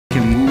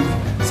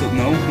So,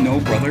 no,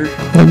 brother.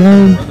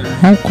 Hello, Brother.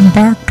 welcome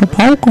back to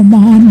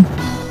Pokemon.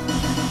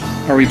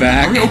 Are we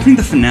back? Are we opening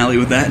the finale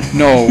with that?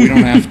 No, we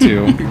don't have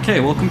to.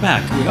 Okay, welcome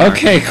back. We are.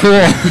 Okay,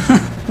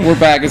 cool. We're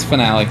back as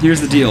finale. Here's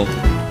the deal.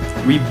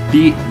 We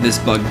beat this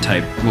bug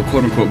type, well,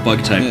 quote-unquote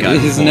bug type guy.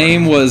 His before.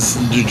 name was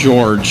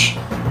George.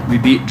 We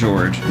beat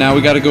George. Now we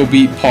gotta go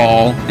beat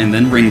Paul. And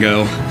then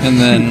Ringo. And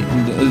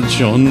then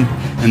John.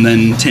 And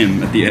then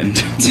Tim at the end.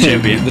 The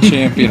champion. The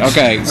champion.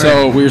 Okay,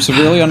 so we're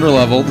severely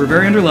underleveled. We're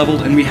very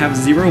underleveled, and we have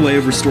 0 way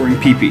of restoring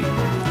PP.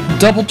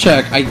 Double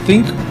check. I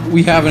think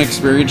we have an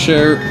experience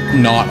share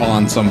not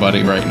on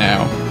somebody right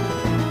now.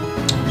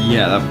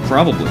 Yeah,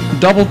 probably.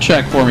 Double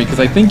check for me, because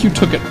I think you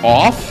took it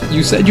off.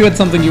 You said you had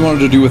something you wanted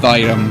to do with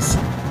items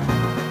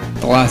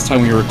the last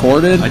time we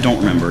recorded. I don't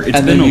remember. It's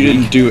and been then you a week.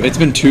 didn't do it. It's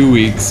been 2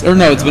 weeks. Or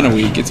no, it's been a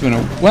week. It's been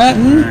a... What?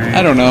 Alright.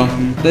 I don't know.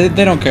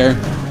 They don't care.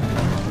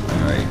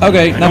 Alright.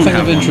 Okay, I nothing don't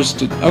have of one.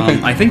 interest.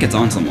 Okay. I think it's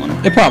on someone.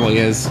 It probably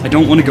is. I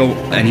don't want to go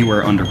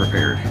anywhere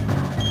underprepared.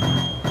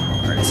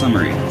 Alright,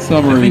 summary.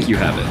 Summary. I think you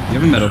have it. You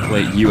have a metal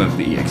plate, you have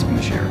the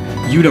EXP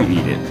share. You don't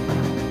need it.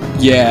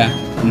 Yeah,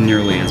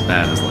 Nearly as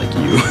bad as, like,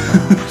 you.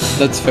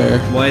 that's fair.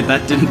 Why,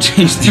 that didn't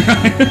change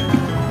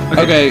the...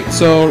 Okay,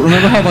 so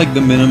remember how, like,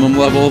 the minimum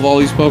level of all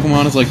these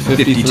Pokemon is, like,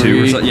 53?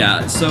 52 or so,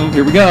 yeah, so...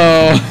 Here we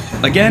go!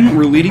 Again,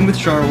 we're leading with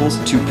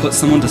Charles to put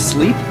someone to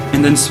sleep,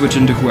 and then switch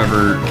into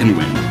whoever can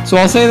win. So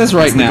I'll say this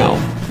right That's the now.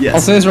 goal. Yes.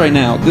 I'll say this right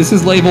now. This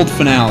is labeled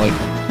finale.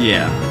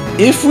 Yeah.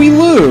 If we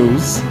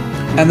lose,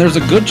 and there's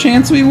a good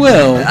chance we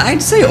will,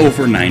 I'd say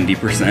over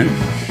 90%.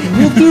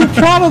 we'll do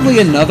probably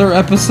another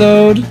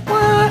episode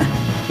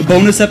The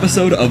bonus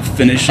episode of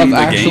finishing of the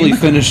actually game.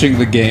 finishing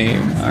the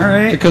game.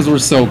 Alright. Because we're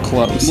so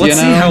close, Let's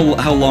you know?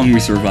 see how long we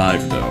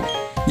survive, though.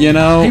 You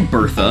know? Hey,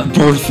 Bertha.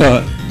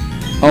 Bertha.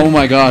 Oh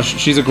my gosh,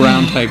 she's a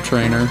ground-type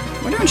trainer.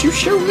 Why don't you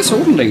show this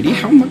old lady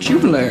how much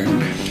you've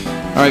learned?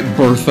 Alright,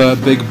 Bertha,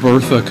 big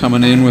Bertha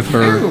coming in with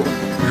her...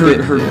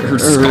 Her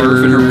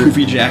scarf and her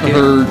poofy jacket.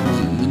 Her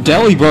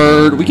deli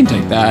bird. We can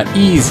take that.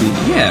 Easy.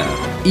 Yeah.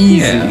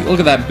 Easy. Yeah. Look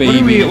at that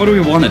baby. What do we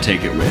want to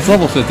take it with? It's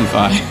level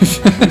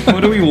 55.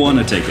 What do we want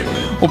to take it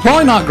with? We'll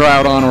probably not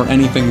Groudon or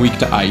anything weak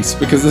to ice,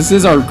 because this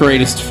is our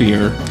greatest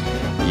fear.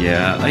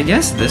 Yeah, I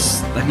guess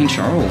this... I mean,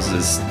 Charles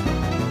is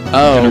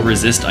gonna Oh.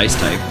 resist ice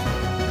type.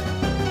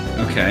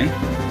 Okay.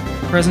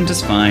 Present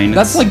is fine.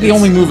 That's like the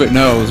only move it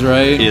knows,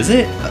 right? Is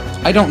it?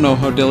 I don't know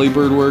how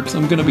Delibird works,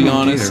 I'm gonna be I don't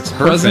honest. either.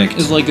 Present Perfect.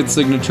 is like its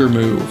signature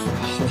move.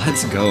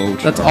 Let's go.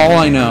 That's all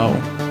I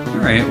know.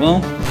 Alright,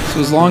 well... So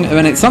as long... I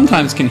mean, it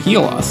sometimes can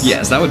heal us.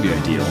 Yes, that would be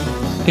ideal.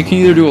 It can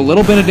either do a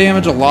little bit of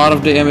damage, a lot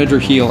of damage, or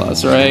heal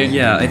us, right?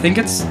 Yeah, I think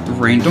it's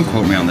range. Don't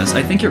quote me on this.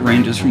 I think it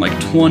ranges from like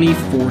 20,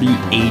 40,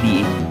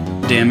 80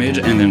 damage,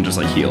 and then just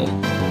like heal.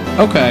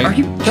 Okay. Are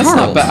you- That's not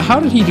Charles. bad. How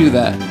did he do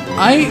that?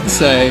 I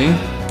say...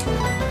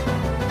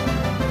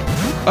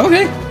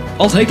 Okay.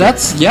 I'll take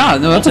That's... Yeah,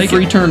 no, that's a take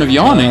free it. turn of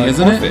yawning,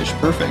 isn't it? Corphish,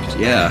 perfect.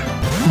 Yeah.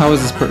 How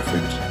is this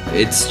perfect?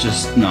 It's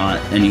just not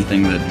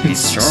anything that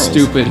beats Charles.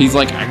 Stupid. He's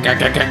like, I'm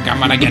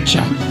gonna get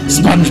ya.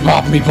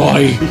 SpongeBob, me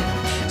boy.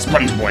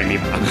 Sponge boy me.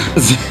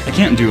 I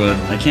can't do a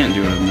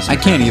Mr. I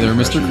can't either.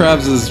 Krabs Mr.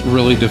 Krabs is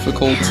really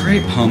difficult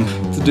Great pump.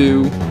 to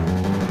do.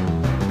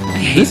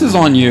 This is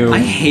on you. I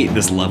hate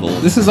this level.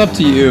 This is up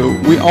to you.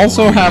 We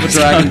also have a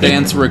Dragon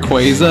Dance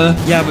Rayquaza.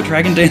 Yeah, but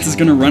Dragon Dance is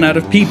gonna run out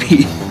of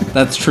PP.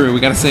 That's true. We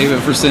gotta save it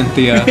for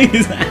Cynthia.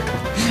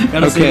 Exactly.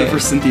 Gotta save Okay. it for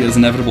Cynthia's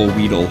inevitable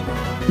Weedle.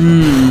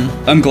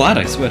 I'm glad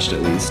I switched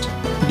at least.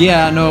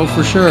 Yeah, no,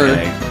 for sure.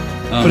 Okay.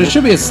 But it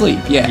should be asleep,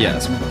 yeah.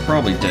 Yes, we're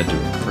probably dead to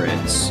a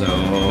crit, so...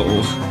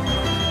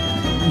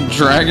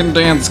 Dragon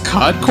Dance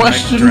cut,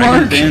 question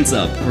Dragon mark? Dance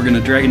up. We're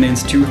gonna Dragon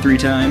Dance 2 or 3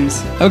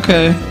 times.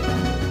 Okay.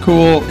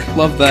 Cool.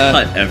 Love that.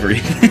 Cut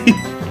everything.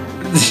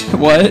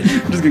 What?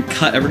 We're just gonna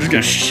cut, we're just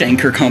gonna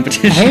shank her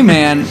competition. Hey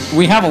man,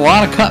 we have a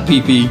lot of cut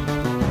PP.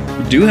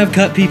 We do have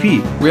cut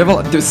PP. We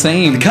have the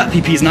same. The cut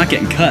PP's not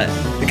getting cut.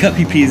 The cut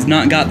PP's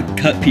not got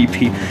the cut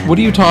PP. What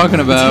are you talking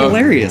It's about?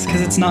 hilarious,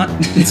 because it's not...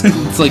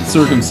 It's like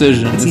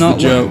circumcision. It's not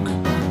the joke.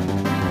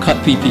 Cut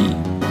PP.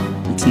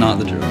 It's not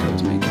the joke I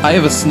was making. I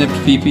have a snipped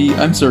PP.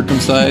 I'm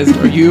circumcised.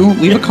 Are you?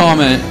 Leave a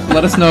comment.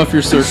 Let us know if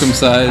you're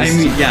circumcised. I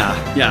mean,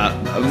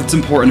 yeah. It's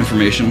important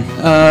information.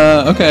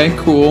 Okay,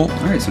 cool.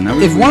 Alright, so now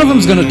we... If one of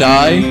them's gonna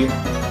die,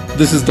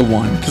 this is the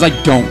one, because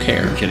I don't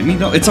care. Are you kidding me?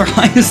 No, it's our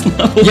highest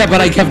level. Yeah,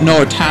 but I have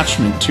no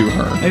attachment to I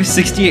her. have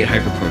 68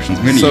 hyper potions.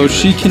 I'm gonna So use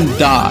she it. can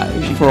die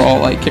for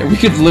all I care. We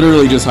could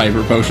literally just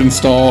hyper potion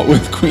stall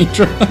with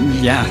Queendra.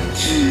 Yeah.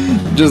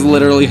 Just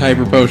literally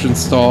hyper potion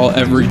stall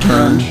every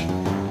turn.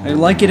 I'd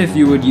like it if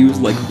you would use,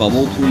 like,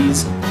 bubble,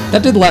 please.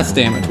 That did less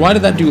damage. Why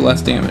did that do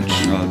less damage?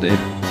 Oh,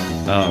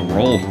 it...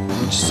 roll.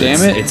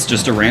 Damn it. It's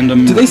just a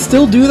random... Do they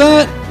still do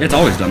that? It's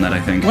always done that, I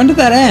think. When did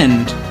that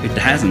end? It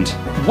hasn't.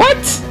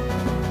 What?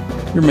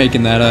 You're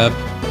making that up.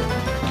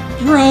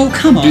 Bro,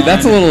 come on. Dude,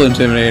 that's a little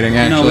intimidating,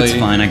 actually. No, it's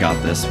fine. I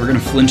got this. We're gonna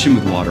flinch him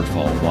with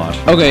Waterfall. Watch.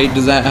 Okay,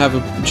 does that have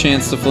a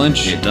chance to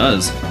flinch? It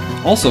does.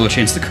 Also a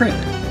chance to crit.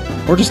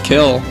 Or just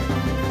kill?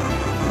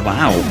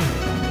 Wow.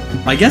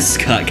 I guess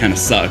Scott kind of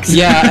sucks.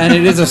 Yeah, and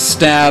it is a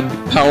stab,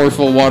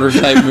 powerful water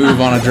type move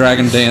on a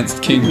Dragon Dance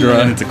And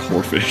Kingdra. it's a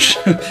Corphish.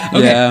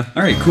 Okay. Yeah.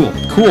 Alright, cool.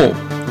 Cool.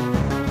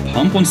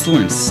 Pump wants to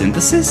learn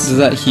Synthesis? Does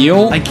that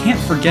heal? I can't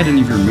forget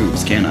any of your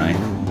moves, can I?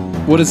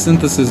 What does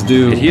Synthesis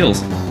do? It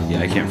heals. Yeah,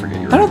 I can't forget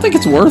your I don't think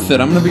it's worth it,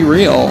 I'm gonna be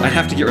real. I'd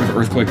have to get rid of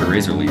Earthquake or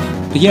Razor Leaf.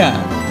 Yeah.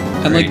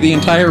 And like Great. the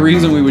entire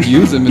reason we would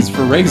use him is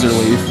for Razor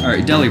Leaf.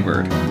 Alright,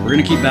 Delibird. We're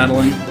gonna keep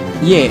battling.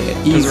 Yeah,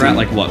 Because easy. we're at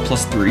like what,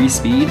 +3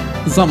 speed?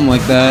 Something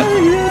like that.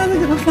 Yeah,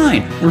 we're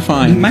fine. We're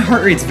fine. My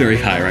heart rate's very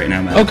high right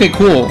now, man. Okay,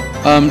 cool.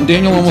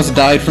 Daniel almost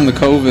died from the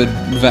COVID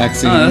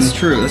vaccine. Oh, that's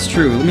true, that's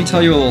true. Let me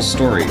tell you a little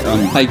story.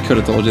 I could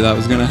have told you that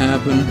was gonna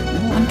happen.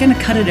 Well, I'm gonna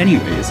cut it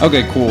anyways.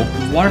 Okay, cool.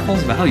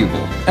 Waterfall's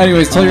valuable.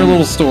 Anyways, tell your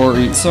little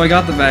story. So I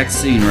got the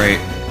vaccine, right?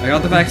 I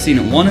got the vaccine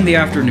at 1 in the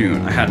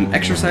afternoon. I had an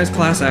exercise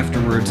class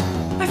afterwards.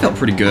 I felt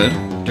pretty good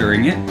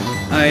during it.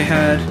 I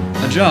had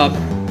a job.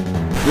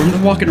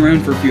 We're walking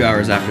around for a few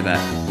hours after that,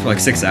 for like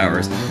 6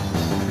 hours.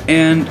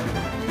 And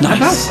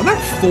Nice. about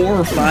 4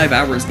 or 5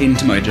 hours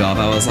into my job,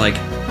 I was like,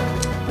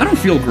 I don't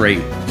feel great.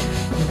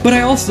 But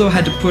I also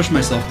had to push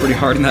myself pretty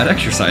hard in that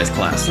exercise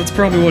class. That's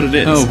probably what it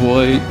is. Oh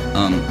boy.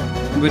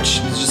 Which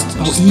is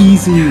just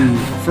Easy.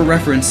 for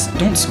reference,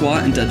 don't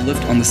squat and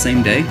deadlift on the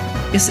same day.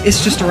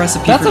 It's just a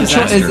recipe That's for a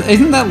choice. disaster.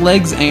 Isn't that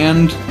legs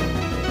and?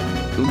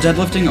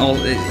 Deadlifting,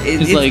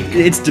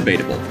 it's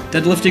debatable.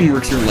 Deadlifting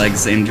works your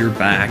legs and your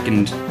back,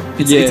 and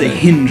it's a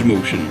hinge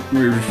motion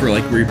for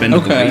like where you bend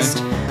at the Okay.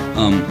 waist.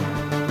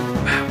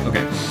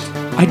 Okay.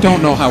 I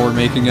don't know how we're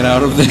making it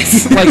out of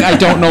this. Like, I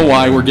don't know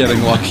why we're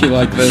getting lucky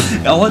like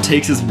this. All it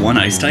takes is one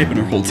ice type and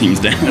our whole team's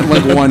down.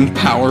 Like one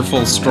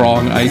powerful,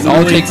 strong ice. All it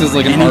Literally takes is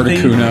like an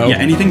anything- Articuno. Yeah,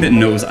 anything that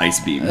knows Ice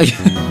Beam. And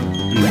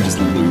we just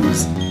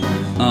lose.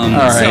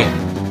 Alright.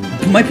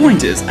 So, my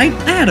point is, I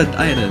had an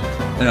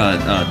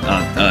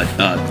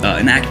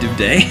active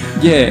day.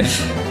 Yeah.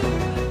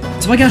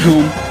 So I get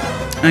home,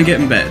 and I get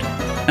in bed,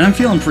 and I'm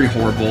feeling pretty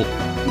horrible,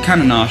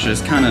 kind of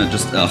nauseous, kind of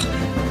just ugh.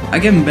 I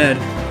get in bed,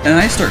 and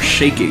I start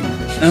shaking,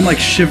 and I'm like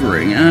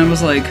shivering, and I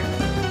was like,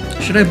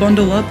 should I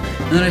bundle up?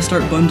 And then I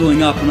start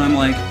bundling up, and I'm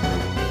like,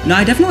 no,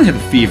 I definitely have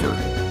a fever.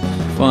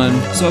 Fun.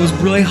 So I was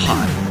really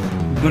hot,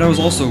 but I was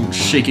also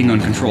shaking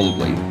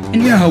uncontrollably. And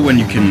you know how when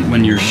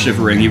you're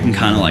shivering, you can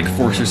kind of like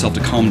force yourself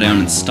to calm down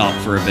and stop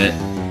for a bit.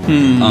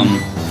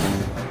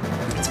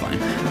 It's fine.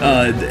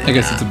 I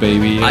guess it's a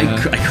baby. Yeah.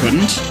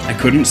 I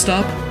couldn't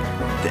stop,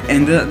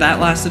 and that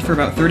lasted for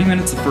about 30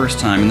 minutes the first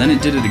time, and then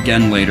it did it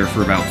again later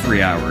for about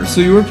 3 hours. So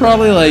you were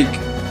probably like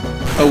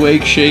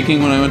awake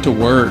shaking when I went to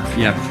work.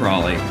 Yeah,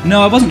 probably.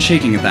 No, I wasn't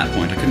shaking at that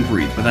point. I couldn't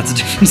breathe, but that's a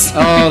different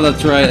story. Oh,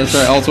 that's right. That's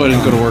right. Also, I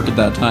didn't go to work at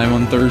that time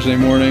on Thursday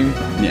morning.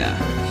 Yeah.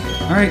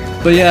 All right.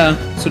 But yeah,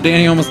 so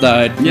Danny almost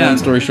died. Yeah. Long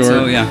story short.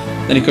 So yeah.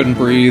 Then he couldn't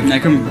breathe. I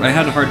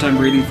had a hard time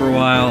breathing for a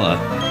while.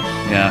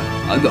 Yeah.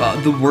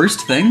 The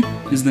worst thing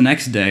is the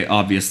next day,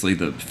 obviously,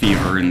 the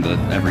fever and the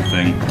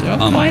everything.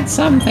 Quite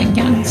something,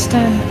 youngster.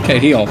 Okay,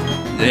 heal.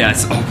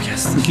 Yes. Oh,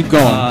 yes. Keep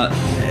going.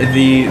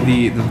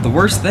 The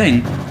worst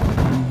thing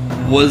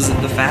was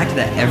the fact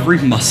that every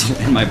muscle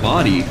in my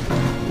body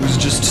was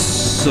just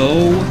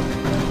so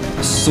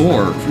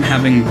sore from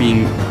having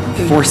been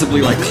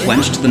forcibly like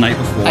clenched the night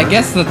before. I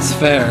guess that's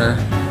fair.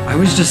 I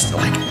was just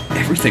like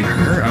everything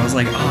hurt. I was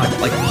like, oh, I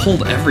like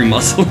pulled every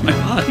muscle in my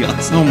body.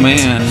 Oh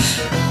man.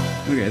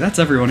 Okay, that's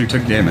everyone who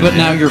took damage. But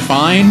now you're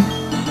fine?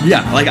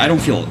 Yeah, like I don't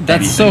feel.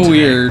 That's so anything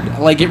today. weird.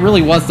 Like it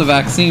really was the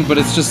vaccine, but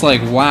it's just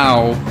like,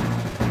 wow.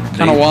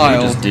 Kind They of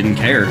wild. just didn't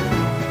care.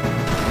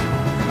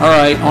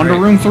 Alright, on to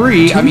Right. room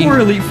 3. Two more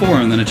Elite Four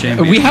and then a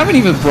champion. We haven't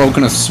even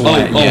broken a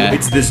sweat yet.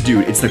 it's this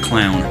dude. It's the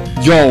clown.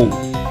 Yo,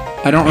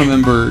 I don't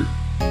remember.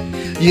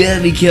 You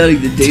had me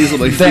counting the days on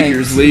my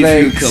fingers waiting for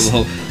you to come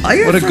home.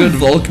 I What a good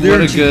What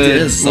a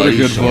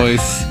good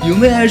voice. You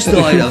managed to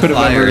light Who a could've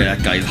fire ever- in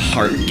that guy's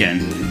heart again.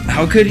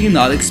 How could you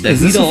not expect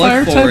Is me this to a fire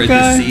look type forward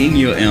guy? to seeing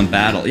you in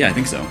battle? Yeah, I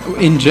think so.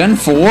 In Gen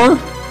 4?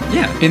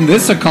 Yeah. In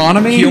this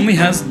economy? He only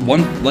has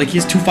one, like, he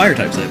has 2 fire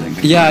types, I think.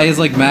 Yeah, he has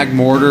like Mag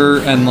Mortar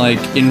and like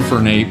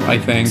Infernape, I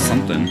think.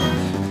 Something.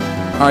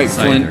 Alright,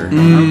 Flint. Cider.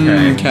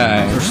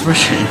 Okay. We're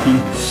switching.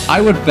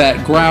 I would bet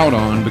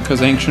Groudon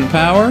because Ancient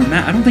Power.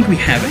 Matt, I don't think we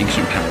have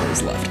ancient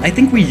powers left. I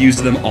think we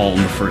used them all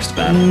in the first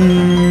battle.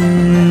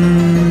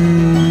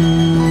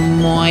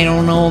 I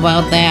don't know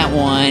about that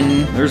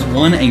one. There's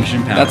one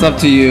ancient power. That's up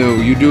to you.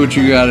 You do what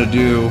you gotta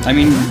do. I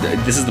mean,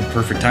 this is the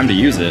perfect time to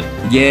use it.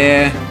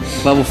 Yeah,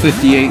 level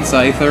 58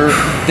 Scyther.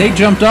 They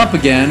jumped up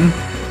again.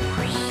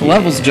 The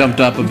levels jumped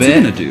up a What's he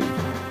bit. gonna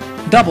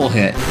do? Double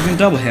hit. He's gonna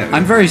double hit.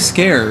 I'm very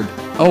scared.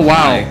 Oh wow,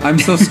 Why? I'm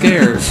so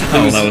scared.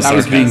 That I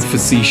was being sarcasm.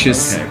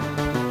 facetious. Okay.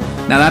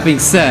 Now that being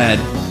said,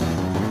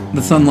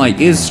 the Sunlight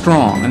is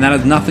strong, and that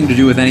has nothing to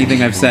do with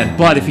anything I've said.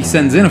 But if he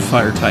sends in a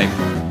fire type,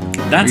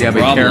 That's we a gotta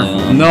be careful.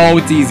 problem. No,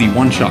 it's easy.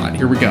 One shot.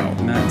 Here we go.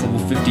 Matt's level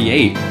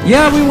 58.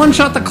 Yeah, we one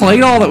shot the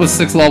Claydol that was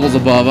 6 levels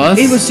above us.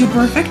 It was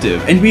super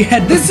effective, and we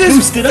had This is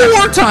boosted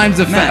 4 times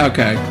Matt.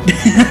 Okay.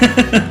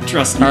 up.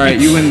 Trust me. All right,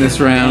 you win this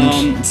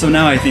round. So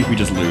now I think we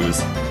just lose.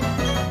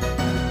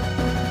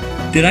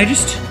 Did I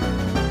just?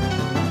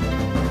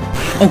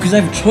 Oh, because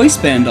I have a choice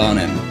band on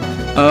him.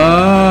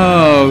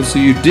 Oh, so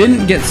you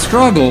didn't get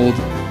struggled.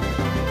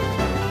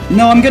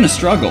 No, I'm gonna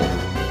struggle.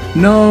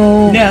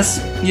 No. Yes.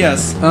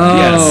 Yes. Oh.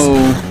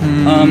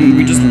 Yes.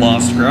 We just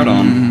lost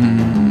Groudon.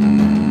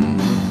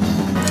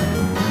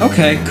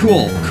 Okay,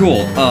 cool.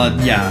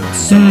 Yeah.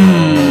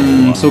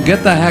 So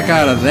get the heck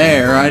out of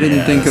there. I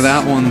didn't think of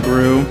that one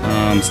through.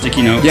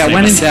 Sticky note. Yeah,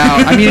 when in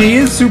doubt. I mean, he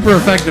is super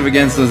effective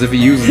against us if he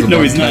uses the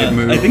bug type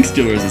move. I think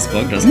Steel resists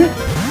bug, doesn't it?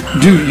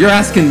 Dude, you're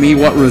asking me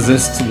what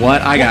resists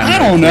what? I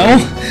don't know.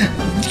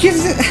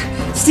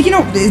 Sticky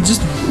note, it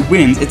just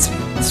wins. It's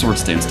Sword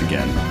Stance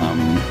again.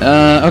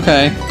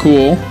 Okay,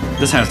 cool.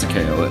 This has to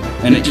KO it,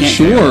 and it can't.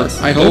 Sure,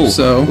 I hope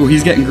so. Oh,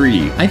 he's getting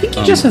greedy. I think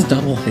he just has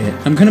double hit.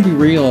 I'm gonna be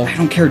real. I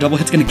don't care. Double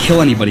hit's gonna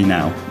kill anybody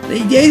now.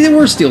 Yeah,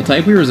 we're steel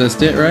type. We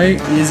resist it,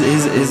 right?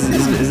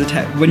 His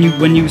attack when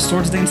you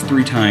Sword Stance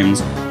 3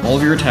 times, all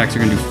of your attacks are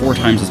gonna do 4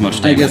 times as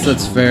much damage. I guess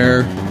that's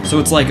fair. So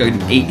it's like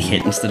an 8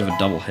 hit instead of a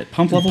double hit.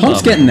 Pump level.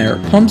 Pump's getting there.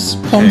 Pump's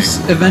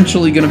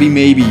eventually gonna be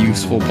maybe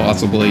useful,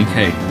 possibly.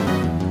 Okay.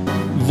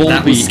 Volbeat.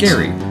 That was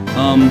scary.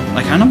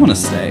 I kind of want to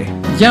stay.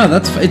 Yeah,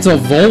 it's a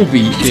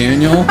Volbeat,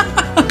 Daniel.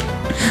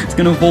 It's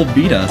gonna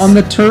Volbeat us. On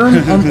the turn,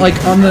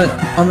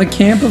 on the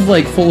camp of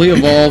like fully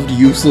evolved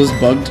useless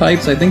bug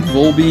types, I think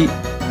Volbeat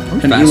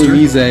and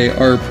Illumise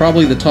are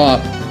probably the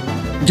top.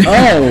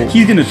 Oh,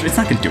 it's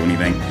not gonna do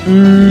anything.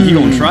 He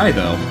gonna try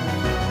though.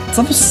 It's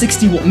level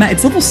 61. Matt,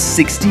 it's level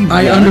 61.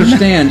 I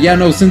understand. Yeah,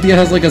 no, Cynthia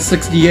has like a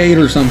 68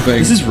 or something.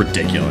 This is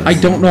ridiculous. I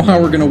don't know how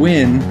we're gonna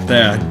win.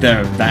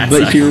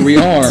 But here we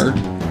are.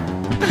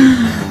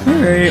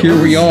 Alright,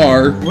 here we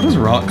are. What does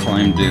Rock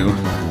Climb do?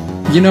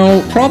 You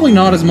know, probably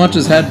not as much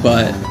as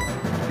Headbutt.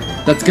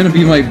 That's gonna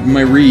be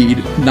my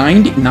read.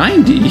 90?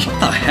 90? What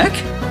the heck?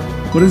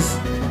 What is...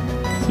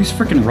 Use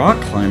freaking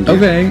Rock Climb, dude.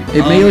 Okay,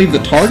 it may leave the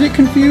target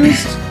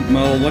confused?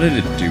 Well, what did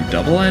it do?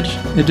 Double Edge?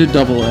 It did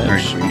Double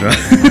Edge. Alright,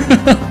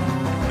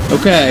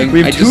 okay.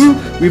 We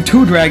have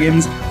two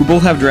dragons who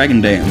both have Dragon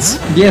Dance.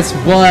 Yes,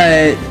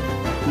 but...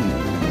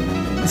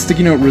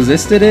 Sticky Note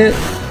resisted it?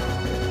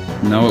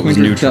 No, it was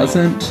neutral.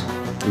 Doesn't?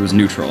 It was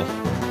neutral.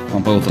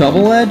 On both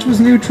Double Edge was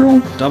neutral?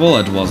 Double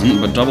Edge wasn't,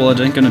 but Double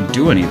Edge ain't gonna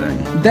do anything.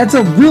 That's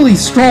a really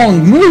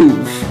strong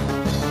move!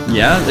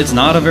 Yeah, it's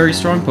not a very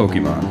strong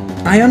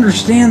Pokemon. I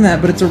understand that,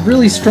 but it's a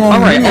really strong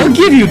move. Alright, I'll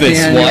give you this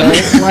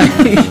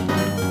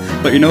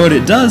one. But you know what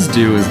it does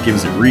do is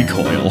gives it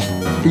recoil.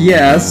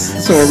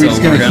 Yes, so are we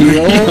just gonna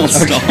heal?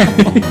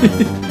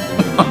 Okay.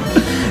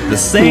 The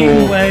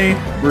same way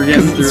we're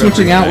getting through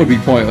switching out would be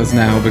pointless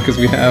now because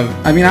we have...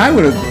 I mean,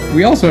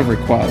 we also have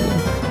Rayquaza,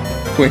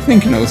 who I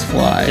think knows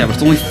Fly. Yeah, but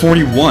it's only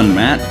 41,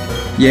 Matt.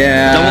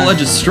 Yeah. Double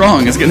Edge is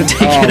strong. It's gonna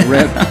take it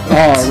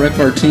out. Rip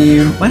our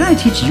team. Why did I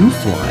teach you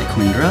Fly,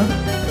 Queendra?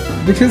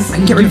 Because I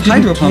can get rid of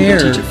Hydro Pump and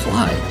teach it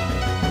Fly.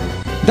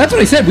 That's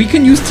what I said. We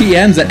can use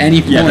TMs at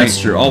any point. Yeah, that's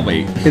true. I'll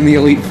wait. In the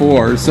Elite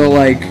Four, so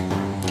like...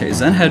 Okay,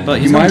 Zen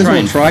Headbutt. You might as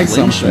well try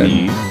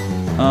something. Me.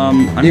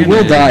 It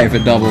will die if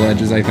it double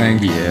edges, I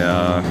think.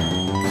 Yeah.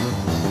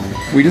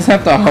 We just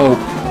have to hope.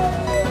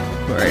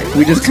 Right.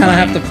 We just kind of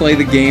have to play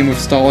the game of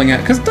stalling at...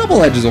 Because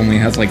double edges only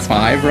has like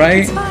 5, right?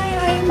 It's fine.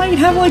 I might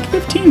have like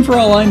 15 for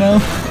all I know.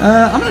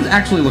 I'm gonna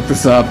actually look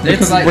this up.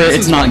 It's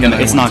not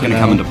gonna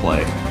come into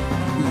play.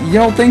 You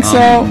don't think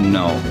so?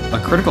 No. A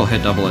critical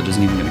hit double edge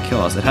isn't even gonna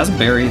kill us. It has a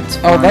berry. It's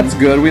fine. Oh, that's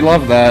good. We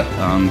love that.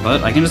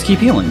 But I can just keep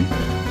healing.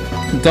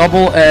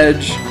 Double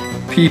edge,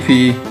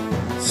 PP,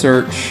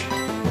 search.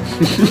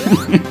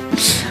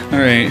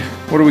 Alright.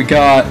 What do we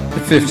got?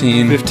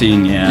 15.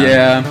 15, yeah.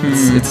 Yeah.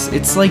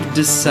 It's like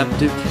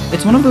deceptive.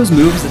 It's one of those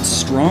moves that's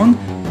strong,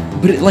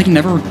 but it like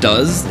never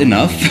does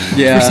enough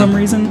for some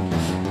reason.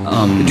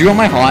 Do you want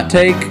my hot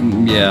take?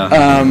 Yeah.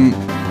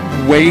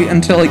 Wait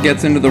until it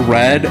gets into the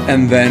red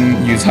and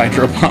then use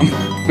Hydro Pump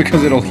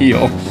because it'll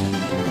heal.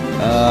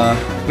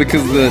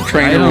 Because the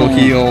trainer will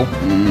heal.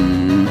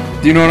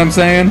 Do you know what I'm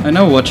saying? I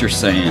know what you're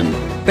saying.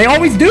 They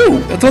always do.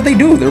 That's what they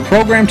do. They're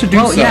programmed to do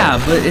so. Well, yeah,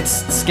 but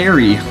it's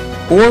scary.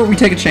 Or we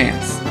take a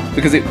chance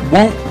because it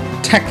won't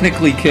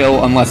technically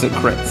kill unless it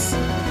crits.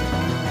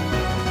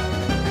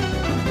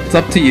 It's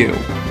up to you.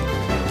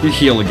 You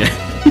heal again.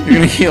 You're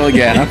gonna heal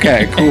again.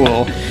 Okay,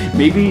 cool.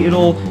 Maybe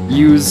it'll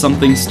use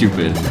something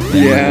stupid.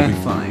 Yeah. It'll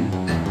be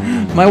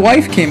fine. My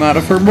wife came out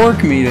of her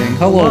work meeting.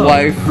 Hello,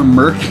 wife. Her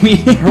work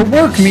meeting? Her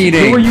work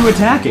meeting. Who are you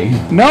attacking?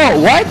 No,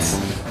 what?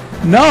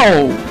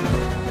 No.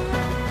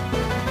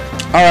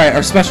 Alright,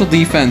 our special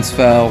defense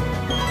fell.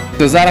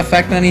 Does that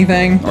affect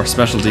anything? Our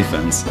special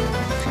defense.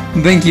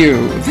 Thank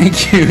you,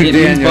 Daniel. It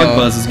means Bug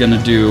Buzz is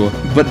gonna do...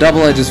 But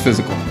Double Edge is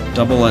physical.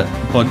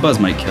 Bug Buzz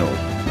might kill.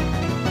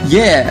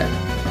 Yeah.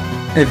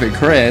 If it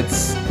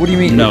crits. What do you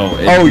mean? No,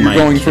 you're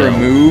going for a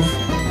move?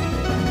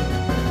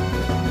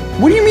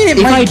 What do you mean it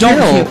might kill?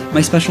 Don't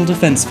my special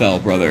defense fell,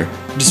 brher.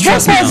 Just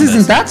trust me on this.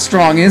 Isn't that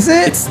strong, is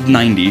it? It's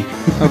 90.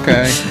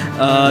 Okay.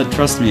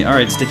 Trust me. All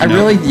right, sticky note.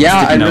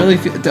 I really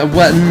feel...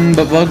 but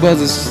Bug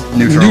Buzz is...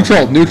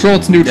 Neutral. Neutral,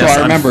 it's neutral, yes,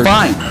 I remember.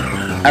 Fine.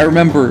 I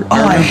remember.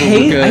 Oh, I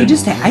hate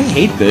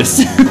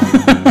this.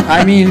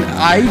 I mean,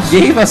 I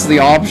gave us the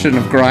option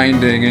of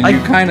grinding, and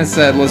you kind of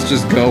said, let's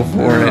just go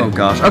for it. Oh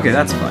gosh. Okay,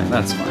 that's fine.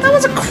 That's fine. That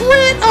was a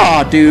crit!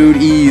 Aw, dude,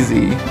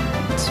 easy.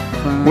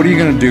 What are you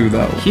gonna do,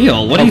 though?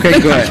 Heal. What do you think?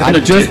 Okay, good.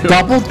 I'm just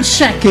double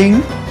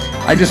checking.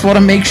 I just want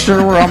to make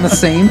sure we're on the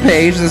same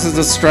page. This is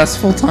a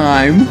stressful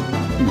time.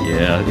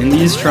 Yeah, in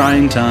these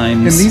trying times.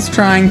 In these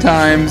trying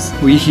times,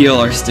 we heal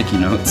our sticky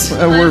notes.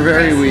 We're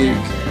very weak.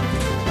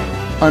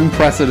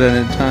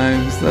 Unprecedented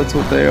times. That's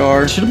what they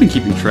are. I should have been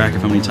keeping track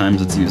of how many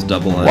times it's used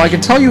double edge. Well, I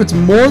can tell you it's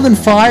more than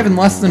 5 and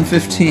less than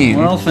 15.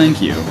 Well,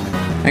 thank you.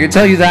 I can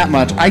tell you that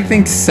much. I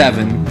think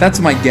 7. That's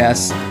my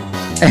guess.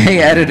 Hey,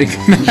 editing.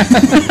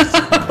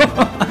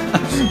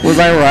 Was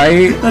I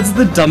right? That's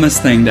the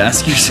dumbest thing to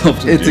ask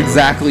yourself to do. It's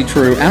exactly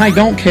true. And I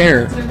don't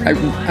care.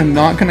 I'm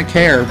not going to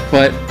care,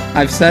 but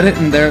I've said it,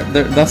 and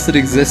thus it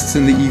exists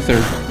in the ether.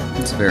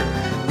 That's fair.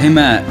 Hey,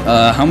 Matt,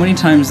 how many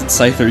times did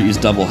Scyther use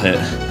double hit?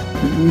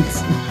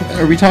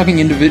 Are we talking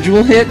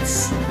individual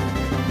hits?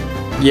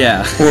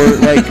 Yeah. Or,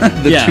 like,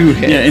 the 2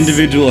 hits? Yeah,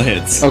 individual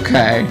hits.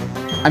 Okay.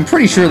 I'm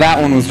pretty sure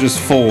that one was just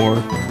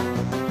 4.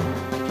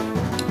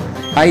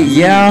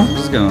 Yeah. I'm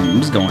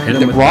just going to hit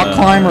him with rock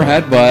climb or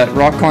headbutt.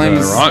 Rock climb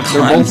is,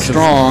 they're both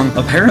strong.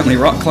 Apparently,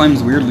 rock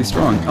climb's weirdly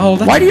strong. Oh,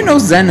 that's... Why do you know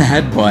Zen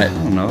headbutt?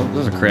 I don't know.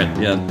 There's a crit.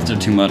 Yeah, they're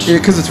too much. Yeah,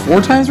 because it's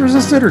 4 times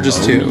resisted or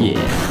just 2? Yeah.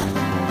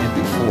 It'd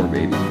be 4,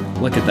 baby.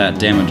 Look at that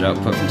damage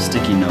output from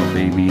Sticky Note,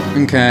 baby.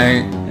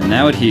 Okay. And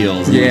now it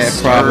heals. Yeah,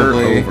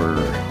 probably.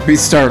 Over. We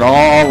start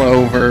all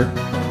over.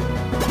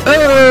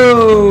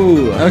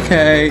 Oh!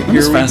 Okay,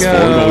 here we fast go.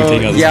 forward while we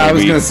take out this I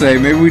was Volbeat. gonna say,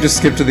 maybe we just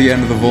skip to the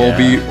end of the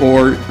Volbeat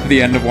or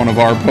the end of one of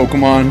our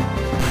Pokemon,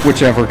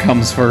 whichever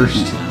comes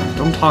first.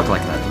 Don't talk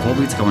like that. The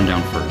Volbeat's going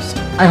down first.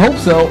 I hope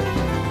so.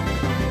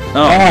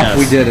 Oh, yes.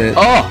 We did it.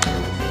 Oh!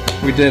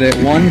 We did it.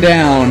 1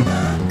 down.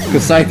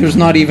 Because Scyther's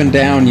not even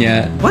down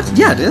yet. What?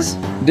 Yeah, it is.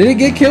 Did it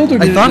get killed or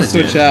did it just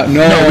switch out?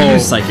 No, we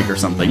used Psychic or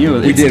something.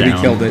 We did. We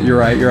killed it. You're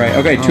right. You're right.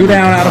 Okay, 2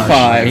 down out of 5.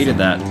 I hated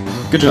that.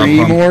 Good job, 3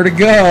 Pump. more to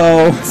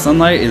go.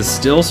 Sunlight is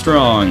still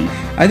strong.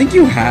 I think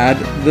you had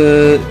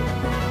the...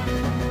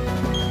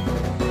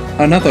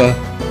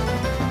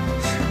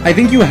 I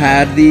think you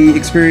had the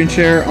experience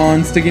share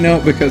on Sticky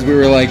Note because we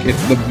were like,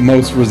 it's the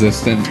most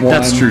resistant one.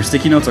 That's true.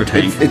 Sticky Note's our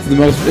tank.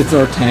 It's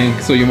our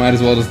tank, so you might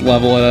as well just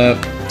level it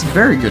up. It's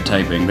very good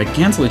typing. They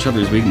cancel each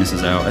other's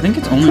weaknesses out. I think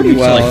it's only Pretty weak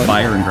well. to like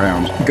fire and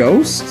ground.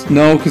 Ghost?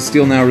 No, because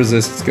Steel now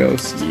resists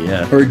Ghost.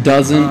 Yeah. Or it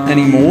doesn't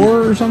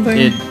anymore or something?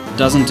 It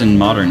doesn't in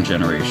modern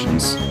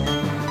generations.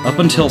 Up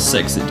until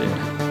 6 it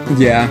did.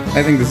 Yeah,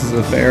 I think this is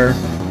a fair...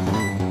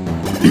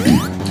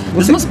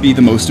 This must be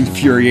the most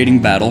infuriating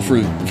battle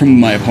from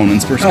my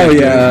opponent's perspective. Oh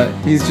yeah,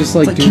 he's just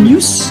like, can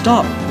you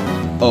stop?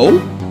 Oh?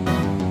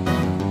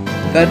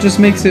 That just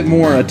makes it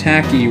more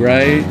attacky,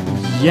 right?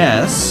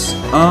 Yes.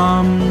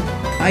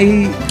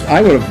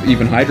 I would have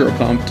even Hydro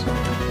Pumped.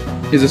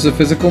 Is this a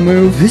physical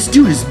move? This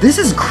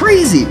is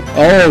crazy!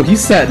 Oh,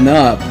 he's setting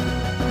up.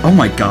 Oh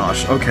my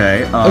gosh,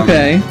 okay.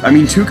 Okay. I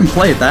mean, 2 can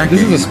play at that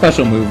This game. is a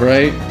special move,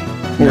 right?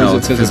 Or No, is it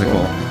it's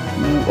physical.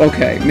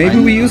 Okay, maybe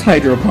we use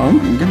Hydro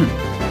Pump. I'm gonna...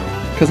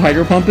 Because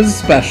Hydro Pump is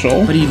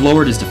special. But he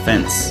lowered his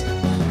defense.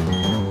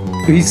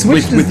 He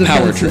switched his with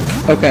Power defense.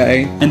 Trick.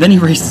 Okay. And then he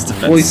raised his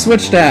defense. Well, he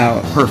switched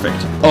out.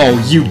 Perfect. Oh,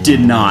 you did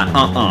not.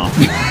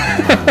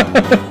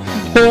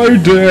 I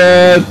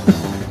did.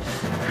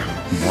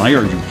 Why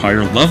are you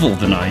higher level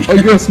than I?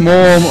 I guess,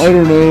 Mom. I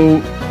don't know.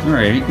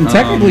 Alright. And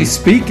technically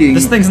speaking...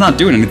 This thing's not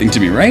doing anything to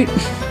me, right?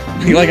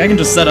 Like, I can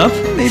just set up?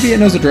 Maybe it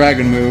knows a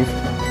dragon move.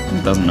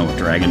 It doesn't know a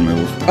dragon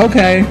move.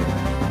 Okay.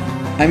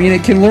 I mean,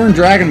 it can learn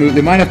dragon move.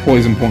 They might have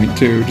poison point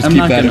too. Just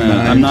keep that in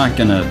mind. I'm not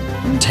gonna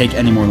take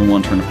any more than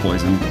 1 turn of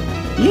poison.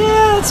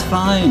 Yeah, it's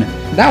fine.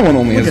 That one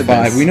only Look has at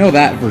 5. this. We know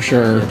that for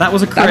sure. That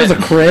was a crit. That was a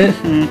crit.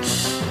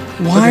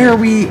 Why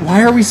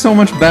are we so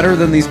much better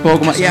than these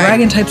Pokemon? Yeah,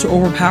 dragon types are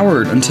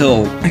overpowered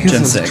until I guess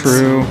Gen that's 6.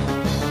 true.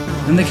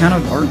 And they kind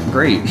of aren't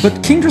great.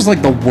 But Kingdra's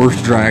like the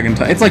worst dragon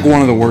type. It's like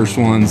one of the worst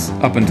ones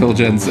up until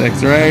Gen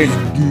 6, right?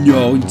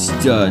 No, it's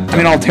I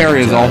mean, Altaria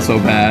is also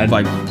bad.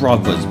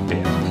 Vibrava's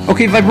bad.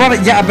 Okay,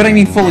 Vibrava, yeah, but I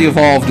mean, fully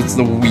evolved, it's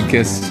the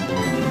weakest,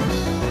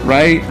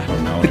 right? I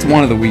don't know. It's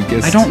one of the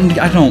weakest.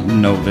 I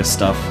don't know this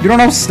stuff. You don't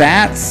know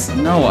stats?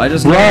 No, I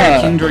just know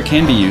that Kingdra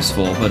can be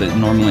useful, but it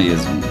normally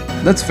isn't.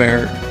 That's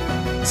fair.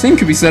 Same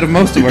could be said of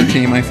most of our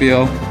team, I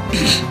feel.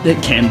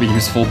 It can be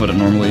useful, but it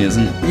normally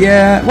isn't.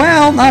 Yeah,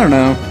 well, I don't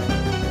know.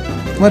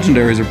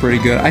 Legendaries are pretty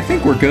good. I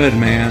think we're good,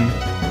 man.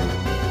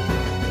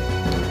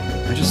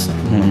 I just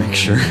want to make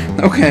sure.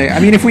 Okay, I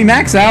mean, if we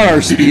max out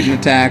our speed and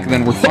attack,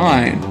 then we're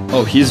fine.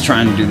 Oh, he's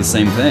trying to do the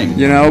same thing.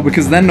 You know,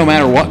 because then no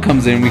matter what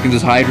comes in, we can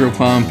just Hydro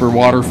Pump or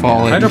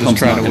Waterfall it and just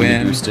try to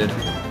win. Boosted.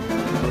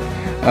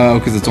 Oh,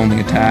 because it's only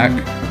attack.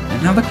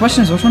 And now the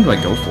question is, which one do I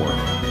go for?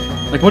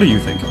 Like, what do you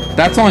think?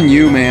 That's on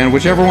you, man.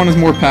 Whichever one is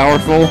more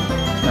powerful.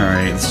 All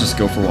right, let's just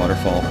go for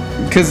Waterfall.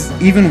 Because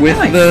even with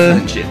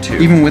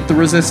the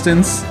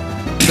resistance,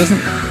 it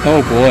doesn't.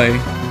 Oh boy.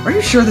 Are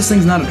you sure this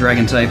thing's not a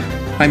dragon type?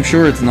 I'm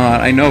sure it's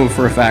not. I know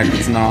for a fact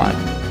it's not.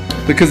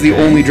 Because the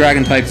only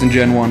dragon types in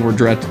Gen 1 were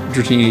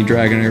Dratini,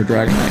 Dragonair, or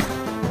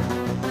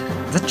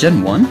Dragonite. Is that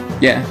Gen 1?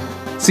 Yeah.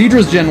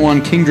 Seedra's Gen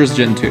 1, Kingdra's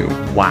Gen 2.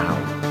 Wow.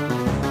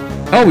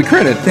 Oh, we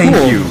crit it. Thank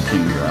Cool. you,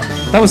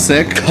 Kingdra. That was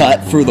sick.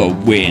 Cut for the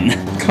win.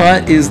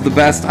 Cut is the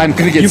best. I'm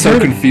gonna get so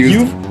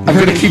confused. I'm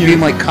gonna keep being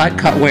like,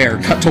 cut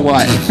where? Cut to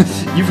what?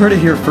 You've heard it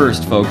here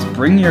first, folks.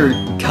 Bring your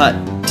cut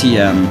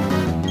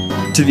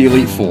TM to the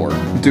Elite Four.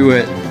 Do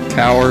it,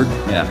 coward.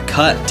 Yeah,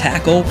 cut,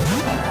 tackle.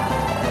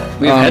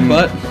 We have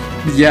headbutt.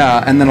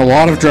 Yeah, and then a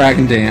lot of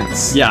Dragon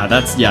Dance. Yeah,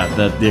 that's a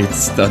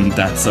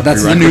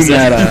That's the new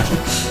meta.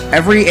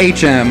 Every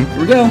HM. Here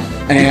we go.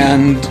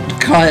 And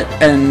cut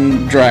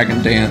and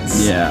Dragon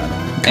Dance. Yeah.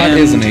 Cut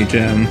is an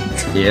HM.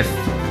 If,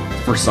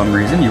 for some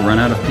reason, you run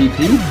out of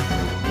PP,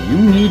 you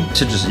need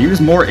to just use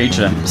more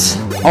HMs.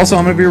 Also,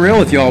 I'm gonna be real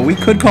with y'all. We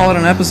could call it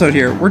an episode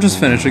here. We're just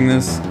finishing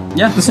this.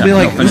 Yeah, This will be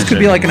like this could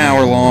be like an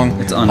hour long.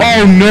 It's Oh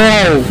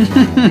no!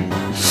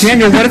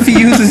 Daniel, what if he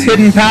uses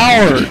hidden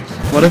power?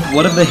 What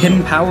if the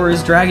hidden power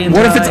is dragon?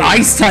 What if it's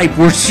ice type?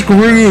 We're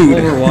screwed.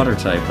 Or water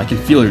type? I can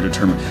feel your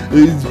determination.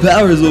 His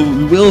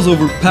will's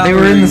overpowered. They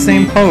were in the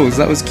same pose.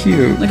 That was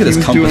cute. Look at this he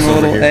was compass doing a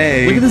over little here.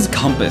 A. Look at this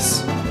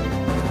compass.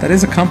 That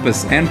is a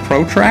compass and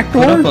protractor.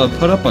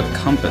 Put up a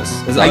compass.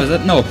 Is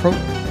that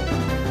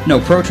no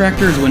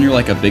protractor is when you're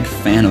like a big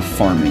fan of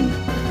farming.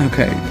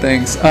 Okay,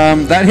 thanks.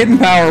 That hidden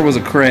power was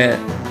a crit.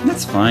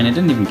 That's fine. It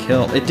didn't even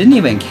kill. It didn't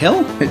even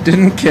kill? It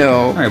didn't kill.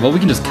 All right. Well, we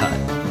can just cut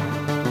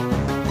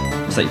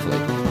safely.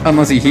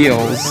 Unless he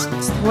heals.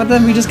 Well,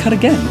 then we just cut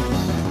again.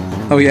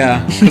 Oh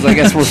yeah, because I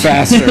guess we're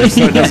faster,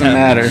 so it doesn't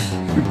matter.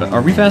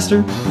 Are we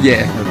faster?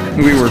 Yeah,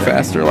 Okay, we were check.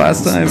 faster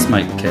last time. This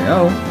might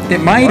KO. It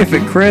might if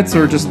it crits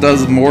or just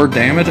does more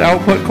damage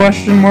output,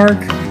 question mark.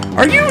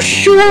 Are you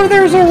sure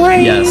there's a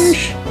range?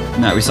 Yes.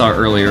 No, we saw it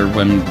earlier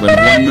when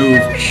one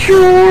move.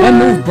 Sure. One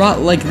move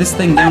brought like this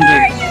thing down to.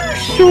 Are you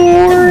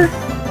sure?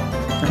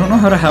 I don't know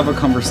how to have a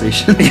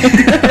conversation.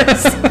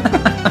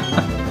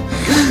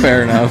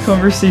 Fair enough.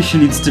 Conversation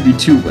needs to be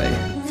two-way.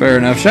 Fair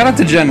enough. Shout out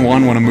to Gen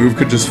 1 when a move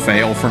could just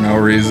fail for no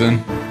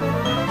reason.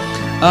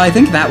 I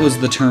think that was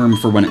the term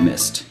for when it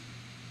missed.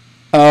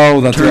 Oh,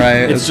 that's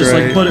right. It's That's just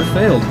right. like, but it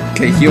failed.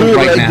 Okay, heal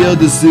right now.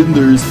 to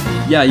cinders.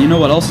 Yeah, you know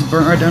what else is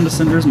burnt right down to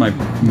cinders? My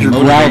Your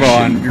motivation.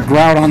 Groudon. Your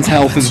Groudon's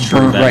health is true,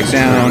 burnt right that's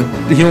down.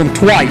 Heal him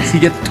twice. He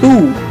gets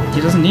 2.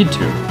 He doesn't need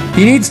to.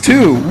 He needs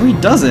 2. No, he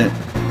doesn't.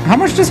 How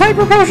much does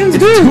Hyper Potions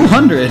It's do?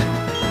 200.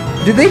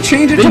 Did they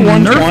change it They to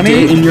nerfed 120?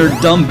 it in your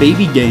dumb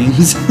baby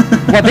games.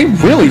 Well, they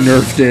really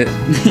nerfed it.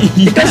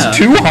 It does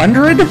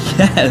 200?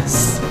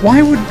 Yes.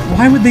 Why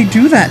would they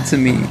do that to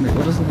me? Wait,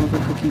 what does the lava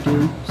cookie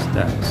do?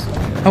 Status.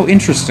 Okay. Oh,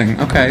 interesting.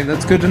 Okay,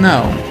 that's good to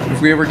know.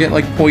 If we ever get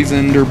like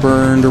poisoned or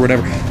burned or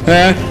whatever.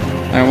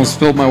 I almost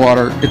spilled my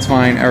water. It's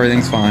fine.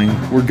 Everything's fine.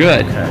 We're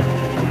good. Okay.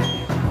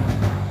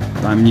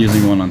 I'm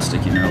using one on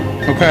sticky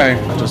note. Okay.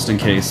 Just in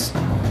case.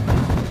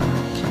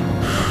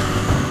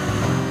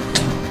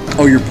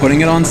 Oh, you're putting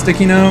it on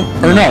sticky note?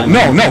 Or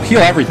no, heal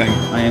everything.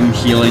 I am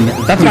healing.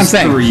 That's what I'm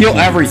saying. 3 Heal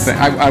points. everything.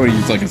 I would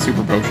use like a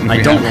super potion. If I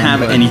we don't had have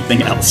one, but-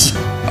 anything else.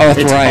 Oh, that's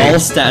It's right. all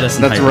status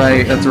and That's hyper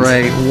right. That's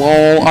potions. right.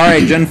 Lol. All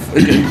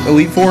right,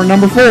 Elite Four,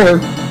 number 4.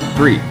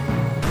 3.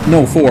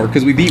 No, 4,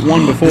 because we beat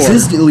 1 before. This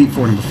is the Elite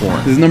Four number 4.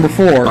 This is number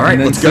 4. All right,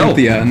 and then let's go.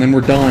 Cynthia, and then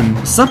we're done.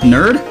 What's up,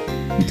 nerd?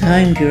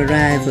 Timed your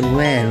arrival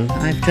well.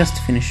 I've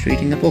just finished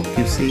reading a book,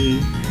 you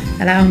see.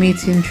 Allow me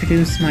to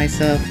introduce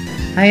myself.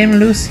 I am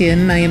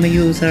Lucian. I am a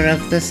user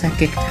of the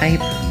psychic type.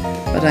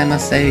 But I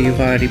must say, you've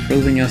already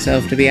proven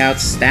yourself to be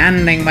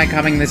outstanding by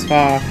coming this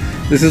far.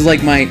 This is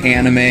like my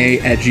anime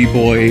edgy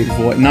boy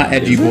voice. Not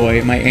edgy Is it?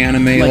 boy, my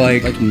anime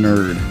like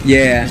nerd.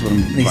 yeah. That's what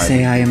I'm They vibing.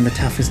 say I am the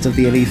toughest of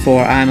the Elite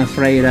Four. I'm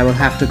afraid I will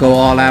have to go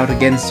all out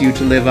against you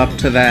to live up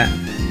to that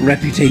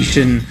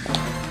reputation.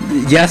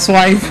 Yes,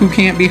 wife who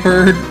can't be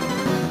heard.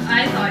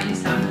 I thought you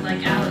sounded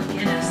like Alec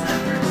Guinness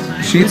that first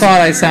time. She thought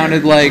I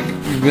sounded like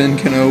Ben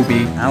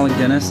Kenobi. Alec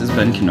Guinness is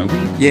Ben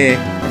Kenobi? Yeah.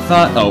 I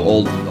thought. Oh,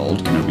 old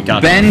Kenobi.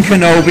 Got Ben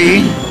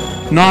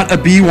Kenobi, not a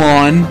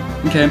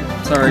B1. it.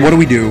 Okay, sorry. What do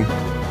we do?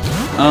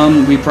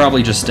 We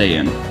probably just stay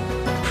in.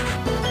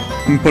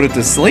 And put it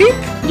to sleep?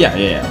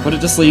 Yeah. Put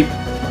it to sleep.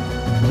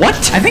 What?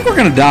 I think we're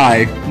gonna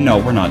die. No,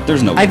 we're not.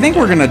 There's no. I think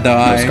we're gonna No,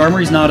 die.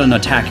 Skarmory's not an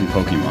attacking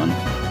Pokemon.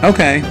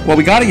 Okay. Well,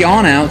 we got a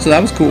yawn out, so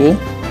that was cool.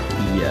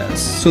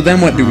 Yes. So then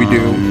what do we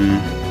do?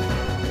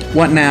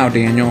 What now,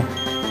 Daniel?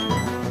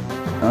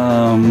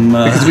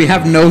 Because we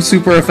have no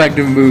super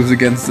effective moves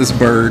against this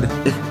bird.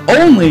 if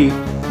only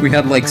We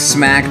had like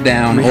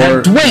Smackdown we or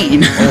had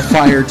Dwayne. or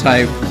Fire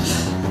type.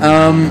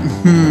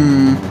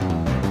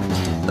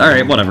 All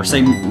right, whatever.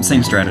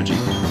 Same strategy.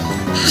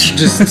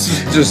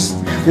 Just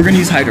We're gonna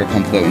use Hydro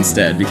Pump though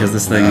instead because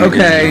this thing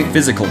Okay. is a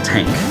physical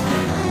tank.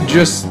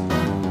 just.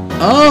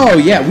 Oh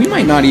yeah, we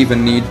might not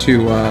even need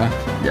to.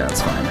 Yeah,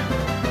 it's fine.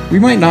 We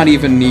might not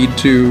even need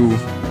to.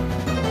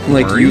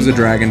 Like Worry? use a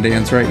Dragon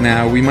Dance right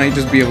now. We might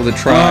just be able to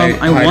try.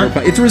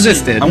 It's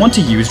resisted. I want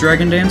to use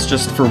Dragon Dance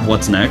just for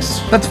what's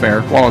next. That's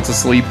fair. While it's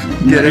asleep,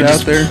 get it out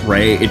Just there.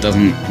 Pray it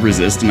doesn't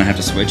resist and I have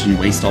to switch and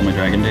waste all my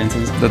Dragon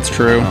Dances. That's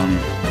true.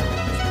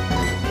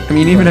 I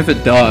mean, even if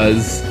it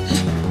does,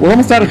 we're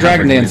almost out of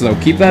Dragon Dance though.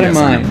 Keep that in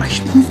mind. I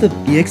should move the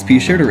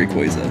EXP share to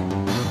Rayquaza.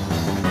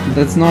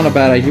 That's not a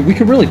bad idea. We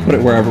could really put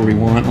it wherever we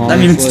want, honestly. I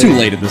mean, it's too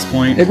late at this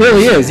point. It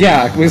really is,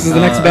 yeah. This is the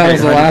next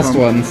battle's the last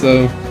one,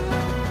 so...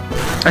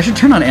 I should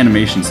turn on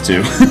animations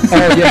too.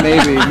 Oh, yeah,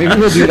 maybe. Maybe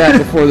we'll do that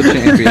before the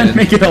champion. That'd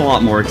make it a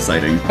lot more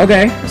exciting.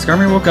 Okay.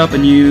 Skarmory woke up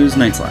and used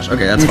Night Slash.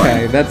 Okay, that's fine.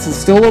 Okay, that's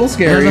still a little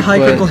scary, It has a high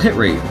but... critical hit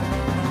rate.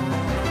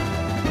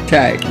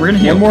 Okay. We're gonna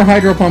heal. One more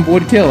Hydro Pump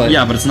would kill it.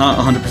 Yeah, but it's not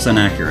 100%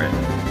 accurate.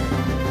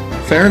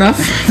 Fair enough.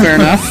 Fair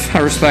enough. I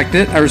respect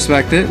it. I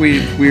respect it.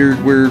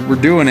 We're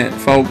doing it,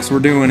 folks. We're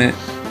doing it.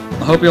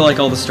 I hope you like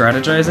all the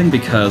strategizing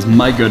because,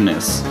 my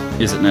goodness,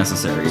 is it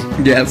necessary?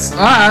 Yes.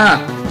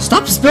 Ah!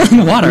 Stop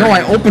spilling water! No,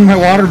 I opened my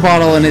water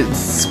bottle and it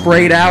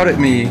sprayed out at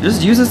me.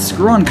 Just use its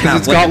screw-on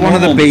cap. Because it's got one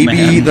of the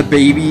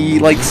baby,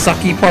 like,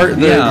 sucky part,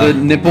 the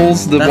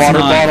nipples, the water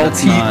bottle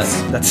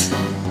teeth. That's...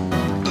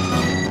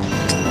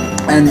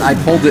 And I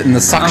pulled it in the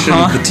suction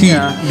of the teeth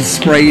and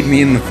sprayed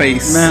me in the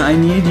face. Man, I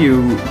need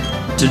you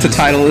to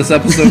title this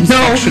episode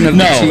Suction of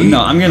the Teeth.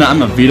 No, I'm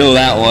gonna veto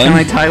that one. Can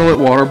I title it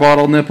Water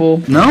Bottle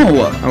Nipple?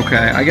 No. Okay,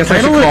 I guess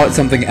I should call it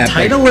something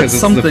epic because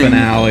it's the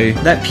finale.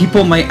 That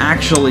people might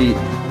actually...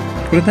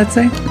 What did that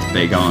say? It's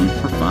Bagon.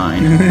 We're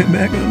fine.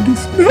 Back on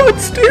these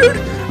nuts, dude.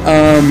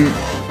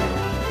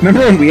 Remember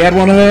when we had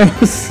one of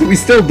those? We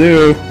still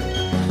do.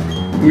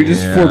 We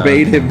just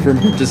forbade him from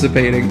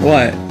participating.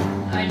 What?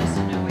 I just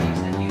didn't know what you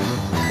said you...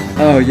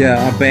 Oh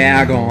yeah, a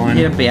Bagon.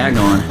 Yeah,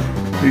 Bagon.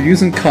 You're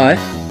using Cut.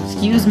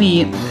 Excuse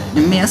me,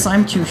 miss,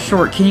 I'm too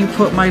short. Can you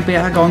put my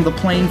bag on the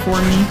plane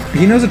for me?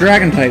 He knows a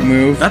dragon type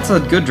move. That's a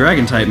good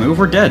dragon type move.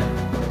 We're dead.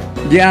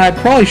 Yeah, I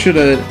probably should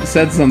have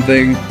said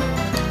something.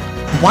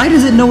 Why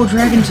does it know a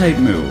dragon type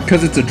move?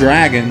 Because it's a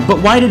dragon.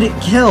 But why did it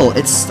kill?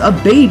 It's a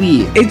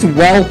baby. It's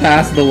well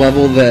past the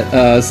level that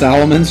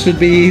Salamence should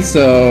be,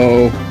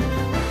 so...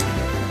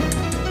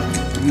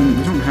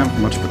 You don't have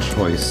much of a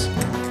choice.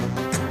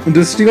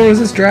 Does Steel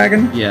resist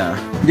dragon? Yeah.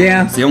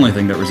 Yeah. It's the only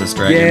thing that resists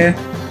dragon.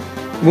 Yeah.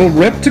 We'll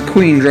rip to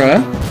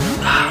Queendra.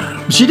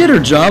 She did her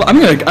job. I'm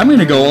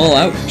gonna go all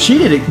out. She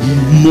did it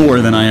more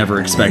than I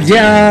ever expected.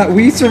 Yeah,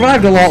 we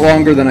survived a lot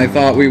longer than I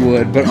thought we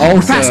would, but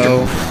also...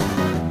 faster.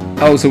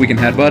 Oh, so we can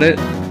headbutt it?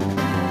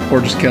 Or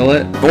just kill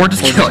it? Or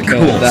just kill it.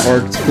 Cool. That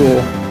works.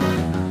 Cool.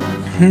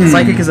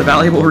 Psychic is a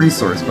valuable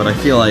resource, but I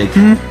feel like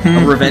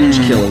a revenge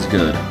kill is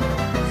good.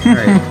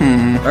 Alright.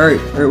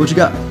 Alright, what you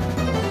got?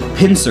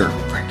 Pinsir.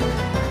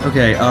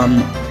 Okay,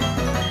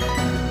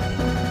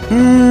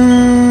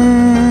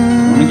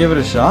 wanna give it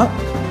a shot?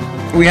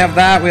 We have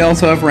that, we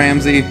also have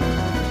Ramsey.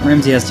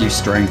 Ramsey has to use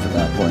strength at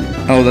that point.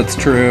 Oh, that's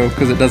true,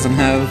 because it doesn't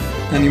have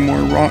any more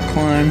rock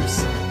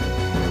climbs.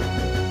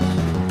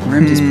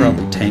 Ramsey's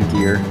probably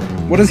tankier.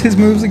 What is his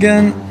moves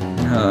again?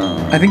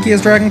 I think he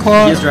has Dragon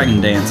Claw. He has Dragon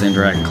Dance and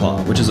Dragon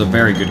Claw, which is a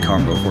very good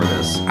combo for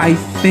this. I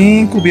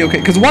think we'll be okay,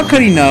 because what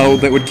could he know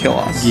that would kill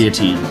us?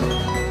 Guillotine.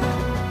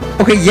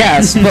 Okay,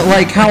 yes, but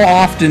like, how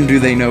often do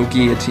they know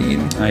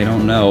Guillotine? I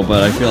don't know,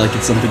 but I feel like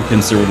it's something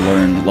Pinsir would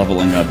learn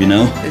leveling up, you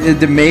know?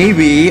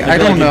 Maybe, I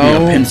don't know.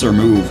 It'd be a Pinsir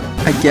move.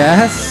 I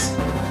guess.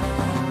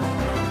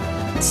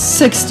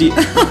 60.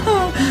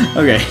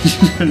 Okay,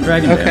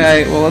 Dragon Dance.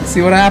 Okay, well, let's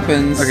see what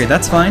happens. Okay,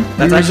 that's fine.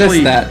 That's You actually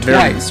resist that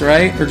twice,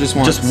 right? Or just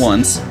once? Just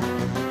once.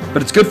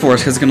 But it's good for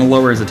us because it's going to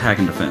lower his attack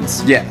and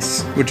defense.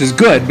 Yes, which is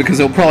good because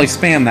he'll probably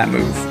spam that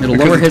move. It'll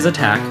lower his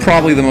attack.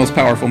 Probably the most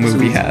powerful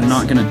move he has.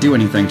 Not going to do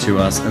anything to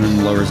us, and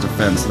then lower his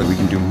defense so that we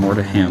can do more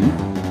to him.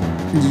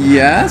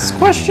 Yes?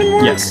 Question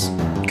mark? Yes.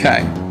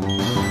 Okay.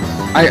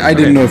 I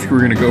didn't know if you were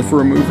going to go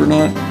for a move or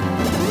not.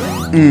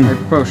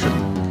 Hyper Potion.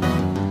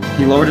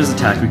 He lowered his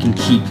attack. We can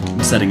keep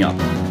setting up.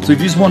 So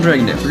we've used one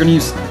Dragon Dance. We're going to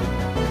use...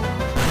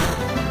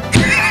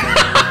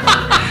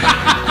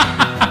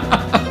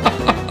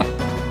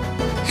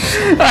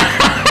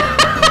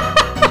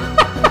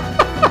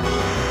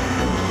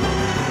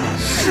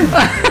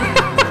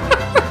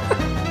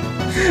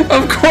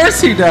 Of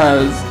course he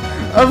does!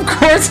 Of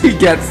course he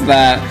gets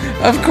that!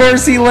 Of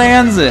course he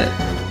lands it!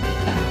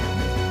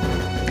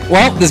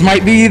 Well, this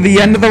might be the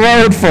end of the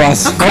road for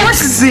us. Of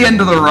course it's the end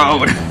of the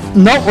road!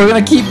 Nope, we're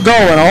gonna keep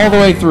going all the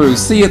way through.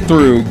 See it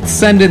through.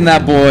 Send in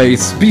that boy.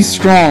 Be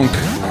strong.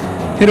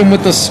 Hit him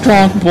with the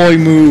strong boy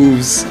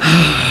moves.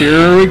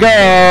 Here we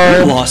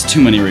go. We lost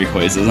too many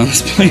Rayquazas on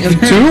this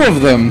playthrough. 2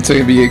 of them,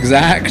 to be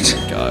exact.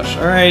 Gosh.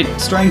 Alright,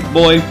 strength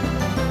boy.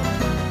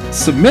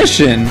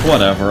 Submission?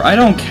 Whatever, I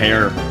don't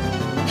care.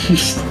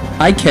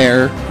 I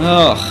care.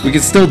 Ugh. We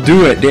can still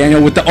do it,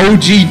 Daniel, with the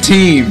OG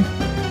team.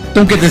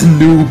 Don't get this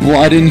new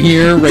blood in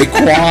here,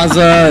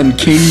 Rayquaza and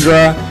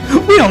Kingdra.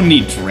 We don't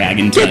need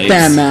dragon types. Get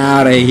them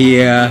out of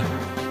here.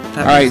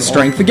 Alright,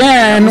 strength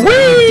again.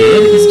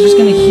 Whee! He's just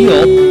gonna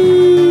heal.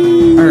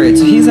 Alright,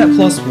 so he's at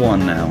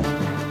 +1 now.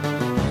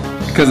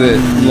 Because it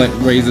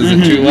raises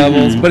it 2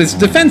 levels, but his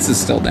defense is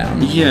still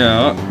down.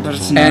 Yeah, but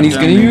it's not. And he's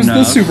gonna use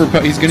the super.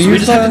 He's gonna use. We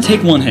just have to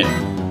take 1 hit.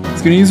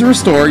 He's gonna use a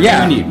restore.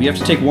 Yeah. We have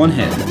to take 1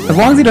 hit. As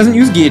long as he doesn't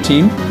use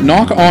guillotine,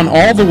 knock on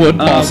all the wood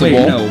possible.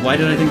 Wait, no. Why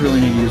did I think we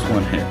only need to use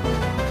 1 hit?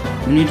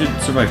 We need to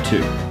survive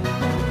 2.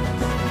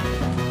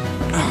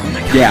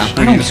 Yeah, I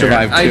we don't need to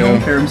survive care. I too.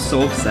 don't care. I'm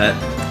so upset.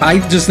 I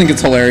just think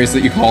it's hilarious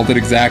that you called it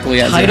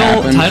exactly as it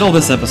happened. Title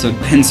this episode: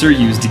 Pinsir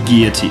used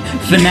guillotine.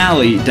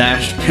 Finale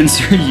dash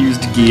Pinsir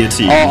used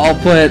guillotine.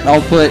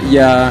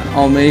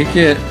 I'll make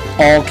it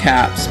all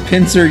caps.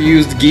 Pinsir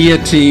used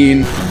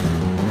guillotine.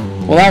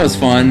 Well, that was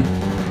fun.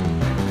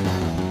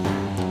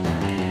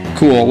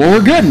 Cool. Well,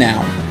 we're good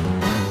now.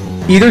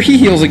 Either he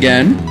heals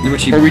again,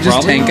 Which he or we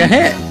just probably tank a won't.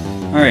 hit.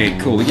 All right,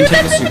 cool. We can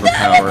take a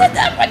superpower.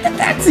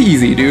 That's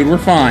easy, dude. We're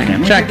fine.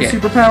 Can we Check take a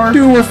it. superpower?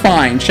 Dude, we're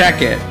fine.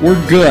 Check it. We're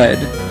good.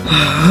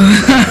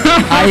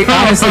 I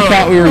honestly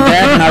thought we were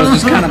dead, and I was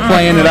just kind of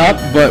playing it up,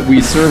 but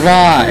we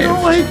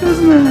survived. like this,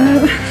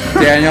 man.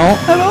 Daniel,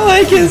 I don't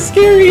like it. It's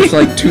scary. there's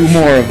like 2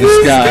 more of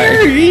this guy.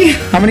 Scary.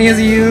 How many has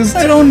he used?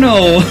 I don't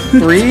know.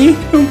 3?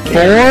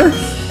 4?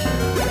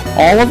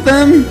 All of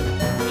them?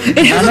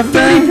 It has None a of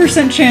them?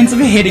 30% chance of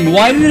hitting.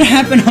 Why did it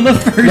happen on the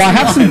first Well, I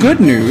have some one? good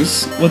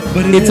news. What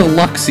is It's it? a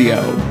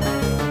Luxio.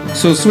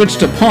 So switch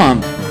to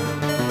Pump,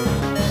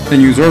 then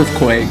use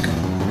Earthquake,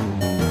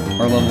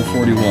 Or level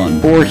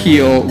 41. or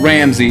heal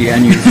Ramsey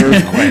and use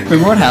Earthquake.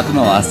 Remember what happened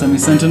the last time we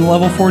sent in a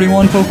level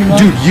 41 Pokemon?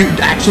 Dude, you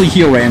actually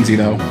heal Ramsey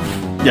though.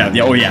 Yeah,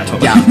 oh yeah,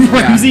 totally. Yeah,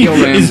 Ramsey heal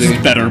is Ramsey.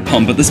 just better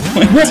pump at this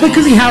point. Well,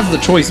 because he has the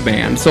choice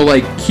band, so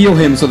like heal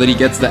him so that he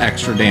gets the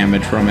extra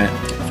damage from it.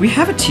 If we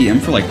have a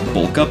TM for like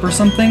bulk up or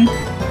something,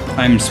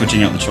 I'm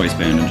switching out the choice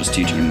band and just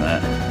teaching him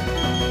that.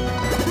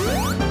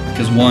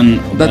 Because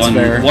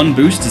one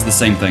boost is the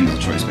same thing as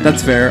a choice band.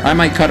 That's fair. I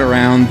might cut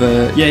around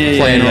the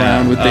playing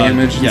around with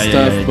damage and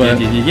stuff, but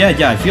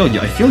yeah, I feel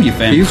you,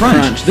 fan. use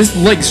crunch. This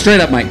like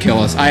straight up might kill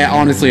us. I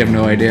honestly have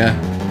no idea.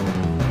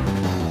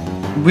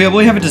 We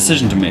have a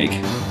decision to make.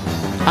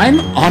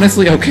 I'm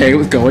honestly okay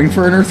with going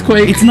for an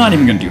Earthquake. It's not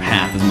even gonna do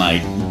half as my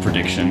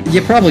prediction.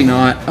 Yeah, probably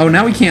not. Oh,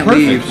 now we can't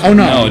Perfect. leave. Oh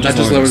no, it that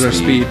just lowers our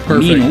speed.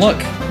 Perfect. Mean look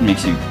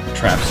makes you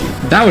traps you.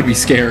 That would be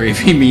scary if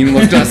he mean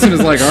looked us and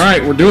was like, all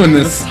right, we're doing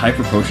this.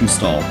 Hyper potion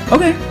stall.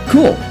 Okay,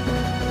 cool.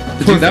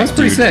 Dude, that was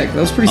pretty sick. That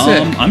was pretty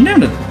sick. I'm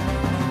down to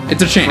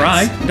It's a chance.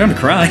 cry. I'm down to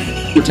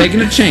cry. We're taking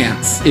a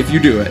chance if you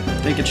do it.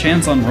 Take a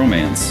chance on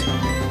romance.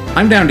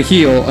 I'm down to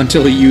heal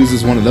until he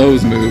uses one of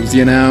those moves,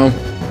 you know?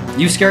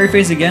 Use Scary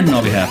Face again, and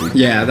I'll be happy.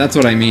 Yeah, that's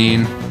what I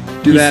mean.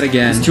 Do that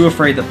again. He's too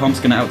afraid that Pump's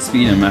gonna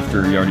outspeed him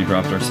after he already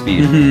dropped our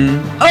speed.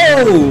 Mm-hmm.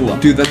 Oh!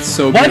 Dude, that's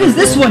so Why does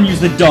beautiful. this one use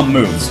the dumb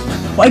moves?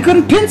 Why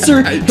couldn't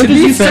Pinsir To be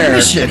use fair,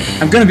 submission?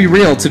 I'm gonna be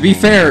real. To be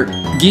fair,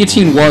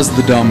 Guillotine was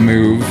the dumb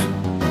move.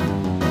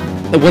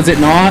 Was it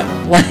not?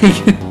 Like,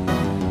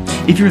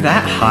 If you're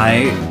that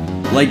high,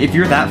 like if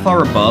you're that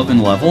far above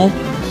in level,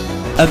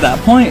 at that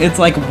point it's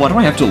like, what do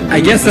I have to lose? I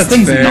guess This that's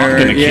thing's fair. not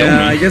gonna kill Yeah,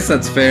 me. I guess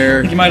that's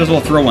fair. You might as well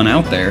throw one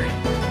out there.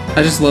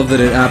 I just love that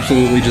it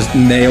absolutely just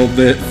nailed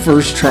it.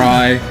 First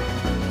try,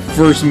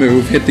 first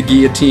move, hit the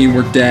guillotine,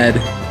 we're dead.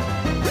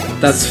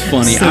 That's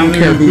funny. I don't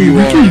care who you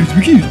are.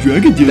 We can use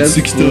Dragon Dance That's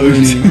 6 funny.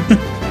 times.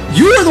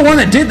 You were the one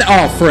that did that.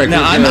 Oh, frick.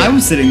 No, I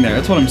was sitting there.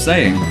 That's what I'm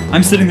saying.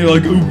 I'm sitting there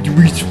like, oh,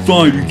 it's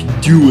fine. You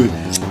can do it.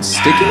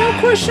 Sticky note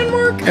question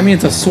mark? I mean,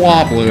 it's a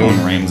Swablu.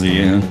 Going Ramsey,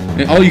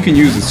 yeah. All you can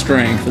use is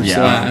strength or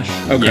Yeah.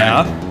 slash. Okay.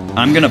 Yeah.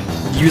 I'm gonna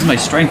use my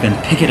strength and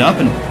pick it up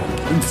and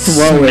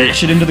Throw it.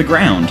 smash it into the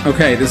ground.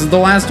 Okay, this is the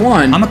last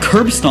one. I'm a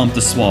curb stomp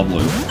the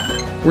Swablu.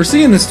 We're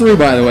seeing this through,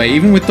 by the way.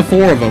 Even with the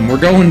 4 of them, we're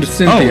going to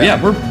Cynthia. Oh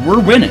yeah, we're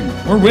winning.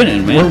 We're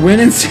winning, man. We're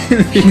winning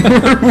Cynthia.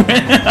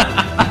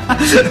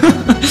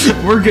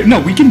 We're good. No,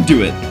 we can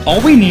do it.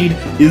 All we need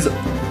is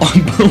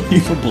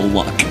unbelievable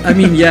luck. I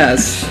mean,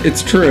 yes,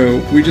 it's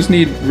true. We just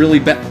need really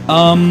bad.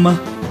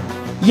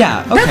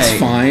 Yeah. Okay. That's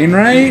fine,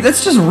 right?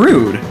 That's just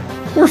rude.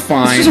 We're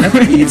fine. It's just,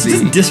 That's it's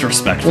easy. just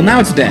disrespectful. Well, now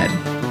it's dead.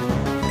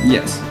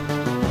 Yes.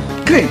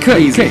 Okay.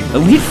 Easy. Okay.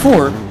 Elite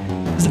Four.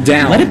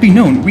 Down. Let it be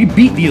known, we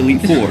beat the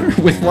Elite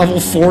Four. With level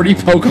 40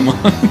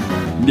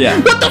 Pokemon.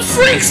 Yeah. What the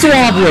freak,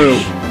 Swablu?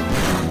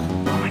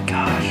 Oh my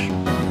gosh.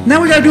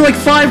 Now we gotta do like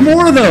 5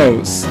 more of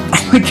those.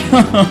 Oh my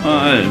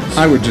gosh.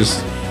 I would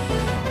just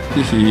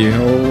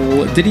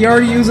heal. Did he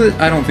already use it?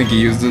 I don't think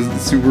he used the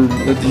super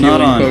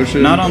healing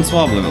potion. Not on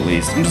Swablu at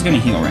least. I'm just gonna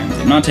heal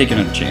Ramsey. I'm not taking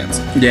a chance.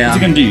 Yeah. What's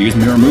it gonna do? Use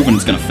Mirror Move and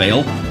it's gonna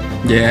fail?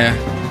 Yeah.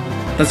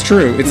 That's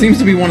true. It seems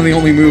to be one of the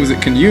only moves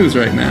it can use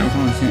right now.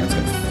 Oh, I think it's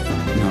gonna.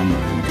 No, I'm not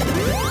gonna do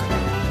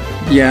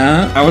it.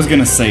 Yeah, I was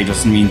gonna say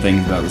just mean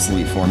things about this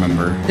Elite Four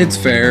member. it's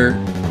fair.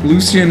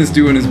 Lucian is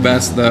doing his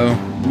best, though.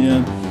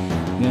 Yeah.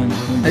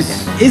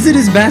 Is it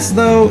his best,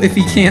 though, if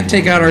he can't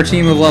take out our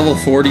team of level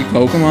 40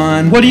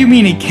 Pokemon? What do you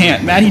mean he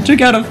can't, Matt? He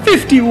took out a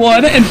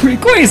 51 and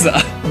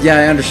Rayquaza. Yeah,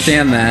 I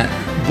understand that.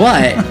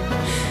 But...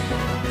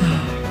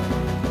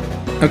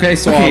 okay, Okay,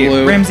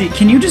 Swablu. Ramsey,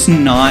 can you just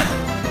not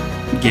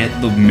get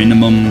the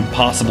minimum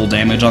possible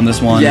damage on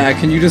this one? Yeah,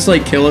 can you just,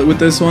 like, kill it with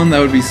this one? That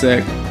would be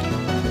sick.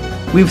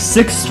 We have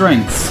 6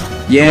 strengths.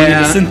 Yeah. Going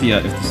into Cynthia,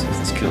 if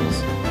this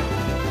kills.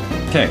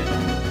 Okay.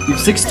 We have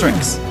 6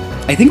 strengths.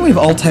 I think we have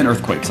all 10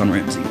 Earthquakes on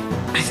Ramsey.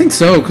 I think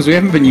so, because we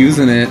haven't been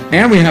using it.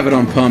 And we have it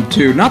on Pump,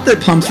 too. Not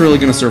that Pump's really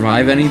going to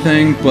survive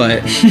anything,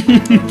 but...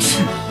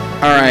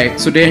 Alright,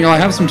 so Daniel, I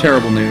have some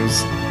terrible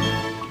news.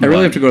 I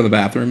really have to go to the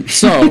bathroom.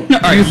 So,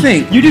 Alright, you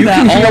think you do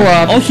that? can heal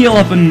up. I'll heal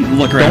up and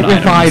look around. Don't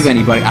revive items.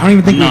 anybody. I don't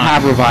even think we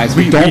have revives.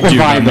 We don't revive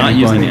I'm not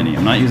anybody. using any.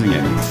 I'm not using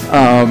any.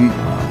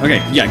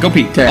 Okay, yeah, go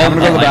pee. Okay, I'm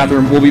gonna go to the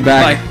bathroom. We'll be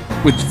back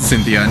Bye. with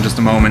Cynthia in just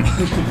a moment.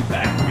 We'll be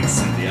back with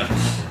Cynthia.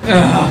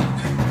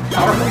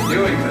 How are we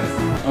doing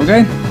this?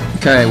 Okay.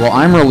 Okay, well,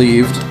 I'm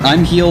relieved.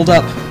 I'm healed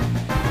up.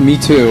 Me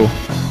too.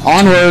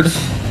 Onward.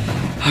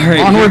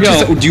 Alright, Onward.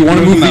 here we go. Do you want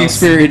to move the mouse.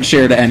 experience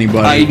share to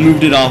anybody? I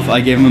moved it off. I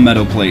gave him a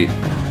meadow plate.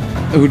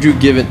 Who'd you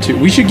give it to?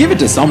 We should give it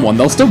to someone.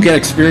 They'll still get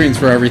experience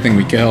for everything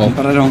we kill.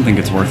 But I don't think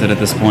it's worth it at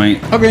this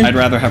point. Okay. I'd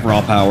rather have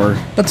raw power.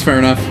 That's fair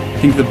enough. I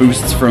think the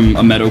boosts from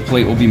a meadow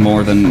plate will be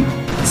more than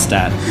the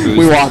stat boost.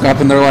 We walk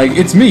up and they're like,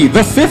 "It's me,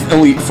 the 5th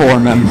Elite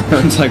Four member."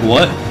 It's like,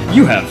 what?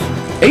 You have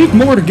 8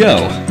 more to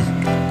go.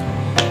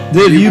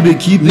 Did you be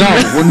keeping? No,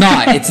 we're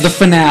not. It's the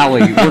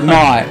finale. We're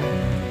not.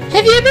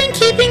 Have you been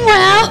keeping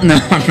well? No,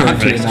 I'm not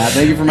doing that.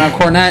 Thank you for Mount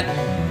Cornet.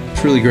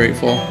 Truly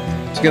grateful.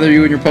 Together,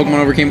 you and your Pokemon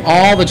overcame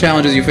all the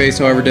challenges you faced,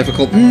 however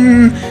difficult.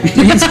 Means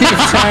you've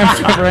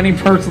triumphed over any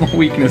personal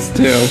weakness,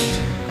 too.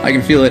 I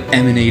can feel it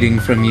emanating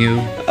from you.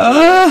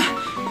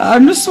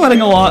 I'm just sweating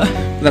a lot.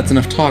 That's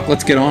enough talk.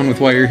 Let's get on with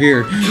why you're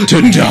here.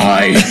 To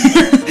die.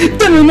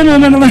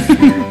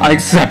 I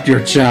accept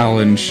your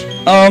challenge.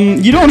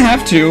 You don't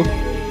have to.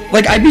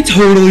 Like, I'd be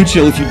totally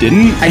chill if you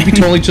didn't. I'd be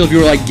totally chill if you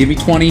were like, give me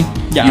 20.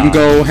 Yeah. You can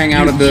go hang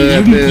out at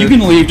the... You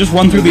can leave, just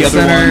run through the other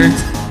center.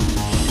 ones.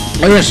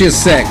 Oh yeah, she has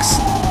 6.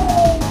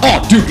 Oh,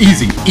 dude,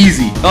 easy,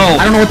 easy. Oh.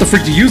 I don't know what the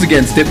frick to use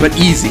against it, but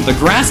easy. The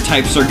grass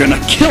types are gonna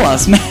kill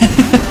us, man.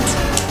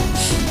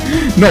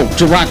 No,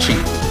 Jirachi.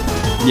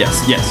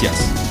 Yes.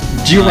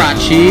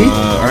 Jirachi.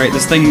 Alright,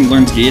 this thing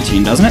learns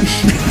Guillotine, doesn't it?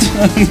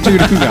 Dude,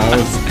 who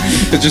knows?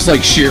 It's just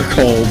like sheer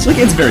cold.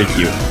 It's very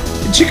cute.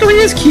 Chicory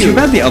is cute. Too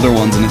bad the other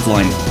ones in its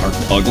line are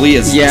ugly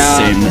as sin,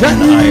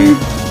 and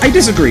I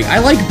disagree. I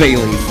like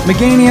Bayleaf.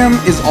 Meganium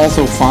is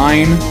also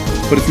fine,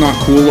 but it's not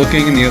cool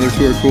looking, and the other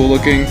two are cool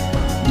looking.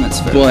 That's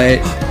fair.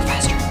 But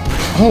faster.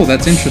 Oh,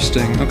 that's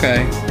interesting.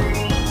 Okay.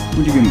 What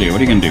are you gonna do?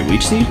 What are you gonna do?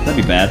 Leech Seed? That'd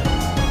be bad.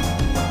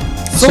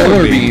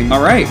 Solar Beam.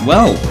 Alright,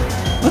 well,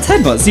 let's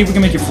headbutt, see if we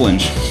can make you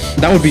flinch.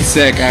 That would be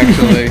sick,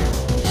 actually.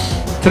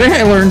 Today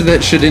I learned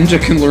that Shedinja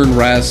can learn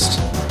Rest.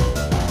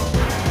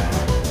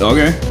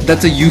 Okay.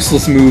 That's a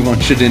useless move on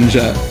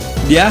Shedinja.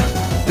 Yeah.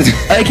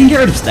 I can get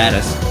rid of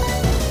status.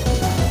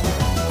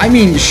 I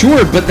mean,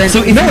 sure, but then...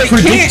 So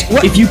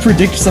if you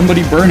predict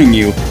somebody burning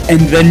you,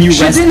 and then you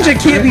rest Shedinja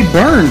after can't be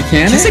burned,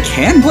 can Yes, it? it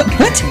can. What?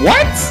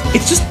 What?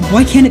 It's just,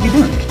 why can't it be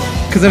burned?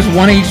 Because there's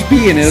 1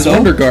 HP and it is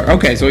Underguard.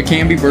 Okay, so it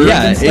can be burned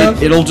and stuff?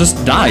 It'll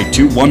just die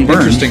to 1 burn.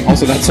 Interesting.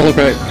 Also, that solar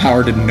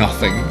power did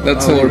nothing.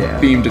 That solar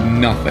beam did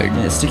nothing.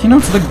 Yeah, Sticky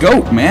Note's the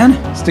GOAT, man.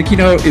 Sticky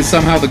Note is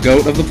somehow the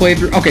GOAT of the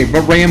playthrough. Okay,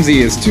 but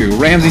Ramsey is too.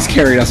 Ramsey's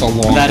carried us a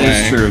long way. That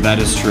is true. That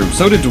is true.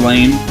 So did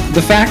Dwayne.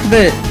 The fact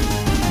that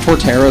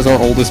Torterra's our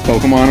oldest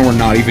Pokemon and we're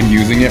not even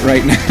using it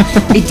right now.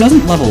 It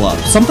doesn't level up.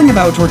 Something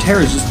about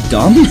Torterra is just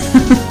dumb.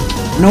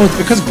 No, it's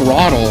because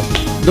Grotle.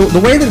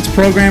 The way that it's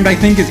programmed, I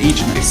think, is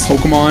each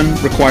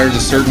Pokemon requires a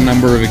certain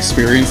number of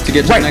experience to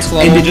get to the next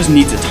level. And it just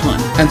needs a ton.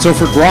 And so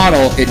for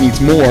Grotle, it needs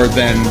more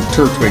than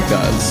Turtwig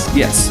does.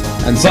 Yes.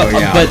 And so,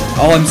 But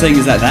all I'm saying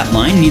is that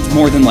line needs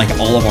more than, like,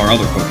 all of our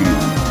other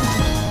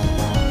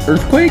Pokemon.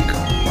 Earthquake?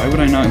 Why would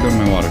I not go to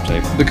my water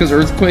type? Because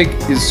Earthquake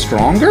is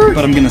stronger?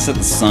 But I'm gonna set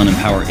the sun and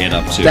power it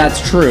up, too. That's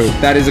true.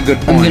 That is a good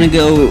point. I'm gonna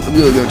go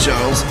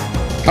Charles.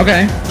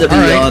 Okay.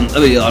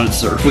 That'll be on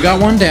Surf. We got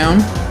 1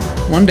 down.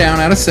 1 down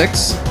out of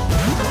 6.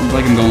 It's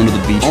like I'm going to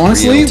the beach.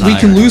 Honestly, we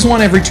can lose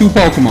 1 every 2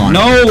 Pokemon.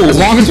 No! As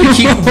long as we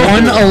keep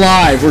 1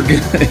 alive, we're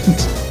good.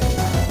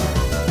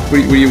 What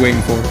are you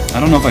waiting for?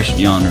 I don't know if I should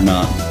yawn or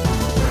not.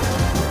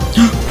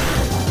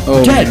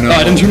 Oh, Dead! no. Oh,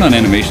 I didn't turn on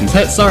animations.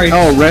 Sorry.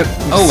 Oh, rip.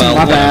 Oh, well,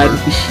 not whatever.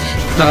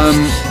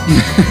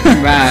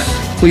 bad. Matt,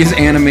 please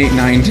animate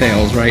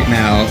Ninetales right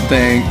now.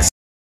 Thanks.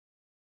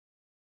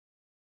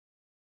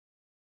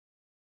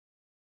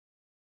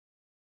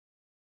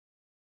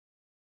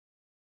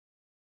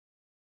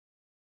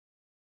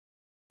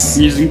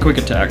 Using quick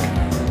attack.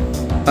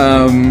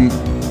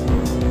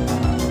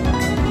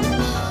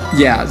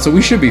 Yeah, so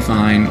we should be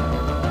fine.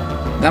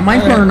 That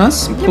might burn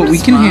us, but we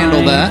can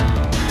handle that.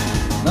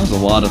 That was a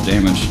lot of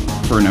damage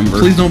for an Ember.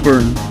 Please don't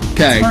burn.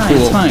 Okay, cool.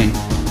 It's fine.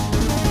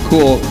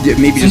 Cool. Yeah,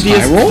 maybe just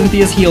high roll?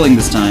 Cynthia's healing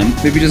this time.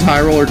 Maybe just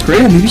high roll or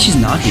crit? Oh, maybe she's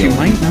not healing. She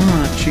might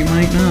not. She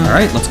might not.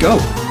 Alright, let's go.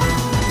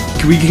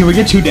 Can we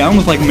get 2 down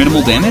with, like,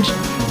 minimal damage?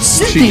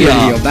 She did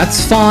heal.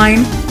 That's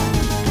fine.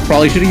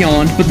 Probably should have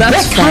yawned, but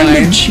that's fine. What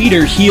kind of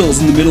cheater heals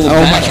in the middle of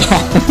battle?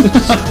 Oh my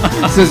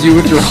god. Says you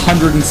with your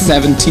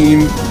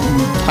 117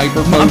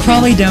 hyper potions. I'm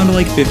probably down to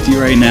like 50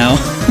 right now.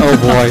 Oh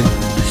boy.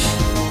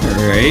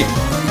 Alright.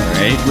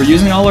 We're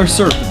using all our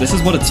Surf, but this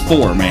is what it's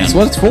for, man. It's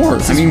what it's for.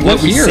 I mean, what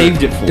we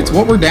saved it for. It's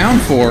what we're down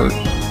for.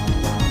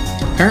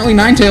 Apparently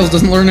Ninetales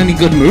doesn't learn any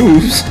good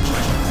moves.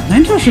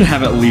 Ninetales should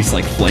have at least,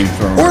 like,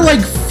 Flamethrower. Or,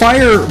 like,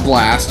 Fire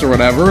Blast or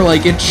whatever.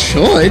 Like, it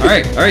should.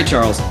 Alright,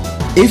 Charles.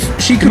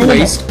 If she could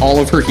waste all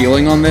of her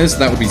healing on this,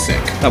 that would be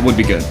sick. That would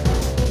be good.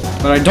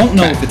 but I don't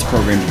know if it's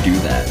programmed to do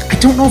that. I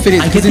don't know if it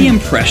is. I get the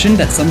impression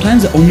that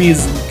sometimes it only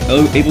is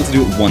able to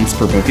do it once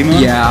per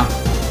Pokemon. Yeah.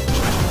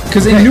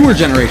 Because in newer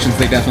generations,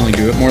 they definitely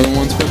do it more than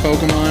once per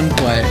Pokemon,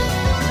 but...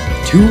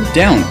 2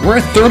 down. We're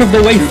a third of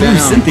the way through, down.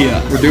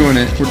 Cynthia. We're doing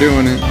it. We're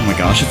doing it. Oh my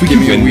gosh, if we Give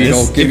can me a win Weedle.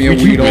 this. Give me a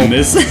if we can Weedle. win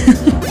this.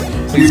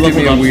 Please give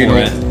me a Weedle.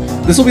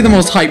 This will be the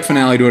most hype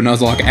finale to a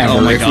Nuzlocke ever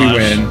Oh my if gosh. we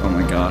win. Oh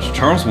my gosh.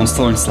 Charles wants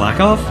to learn Slack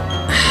Off?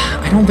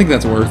 I don't think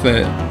that's worth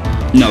it.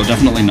 No,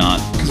 definitely not.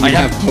 We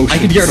have potions. I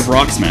could get rid of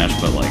Rock Smash,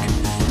 but like...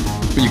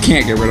 But you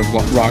can't get rid of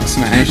Rock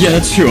Smash. Yeah,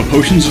 that's true. A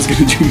potion's just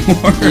gonna do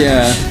more.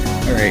 Yeah.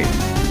 Alright.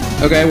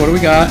 Okay, what do we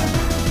got?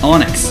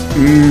 Onyx.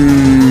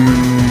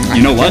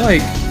 You know what?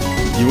 Like,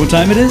 You know what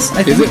time it is?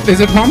 I think. is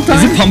it pump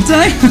time? Is it pump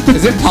time?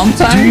 Is it pump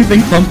time? Do you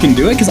think Pump can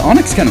do it? Because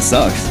Onyx kind of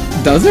sucks.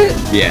 Does it?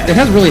 Yeah. It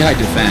has really high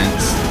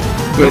defense,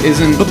 but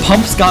isn't. But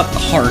Pump's got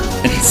heart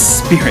and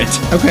spirit.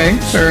 Okay,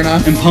 fair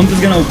enough. And Pump is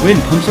gonna win.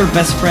 Pump's our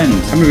best friend.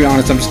 I'm gonna be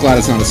honest. I'm just glad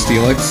it's not a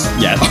Steelix.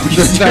 Yeah.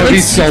 That would be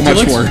so much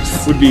Steelix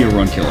worse. Would be a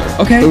run killer.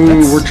 Okay.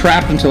 Ooh, we're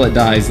trapped until it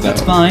dies, though.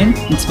 That's fine.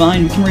 It's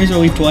fine. We can raise our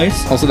leaf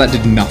twice. Also, that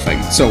did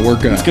nothing, so we're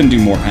good. It's gonna do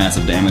more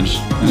passive damage.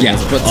 than it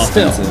Yes, does but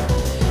offensive.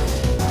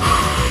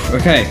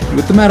 Okay.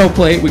 With the metal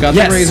plate, we got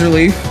Yes. the Razor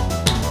Leaf.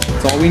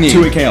 That's all we need.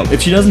 2-hit KO.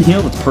 If she doesn't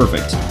heal, that's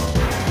perfect.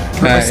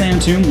 Purple Okay.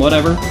 Sand Tomb,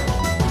 whatever.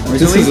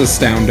 This is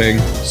astounding.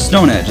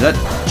 Stone Edge. That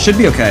should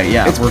be okay.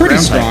 Yeah. It's we're pretty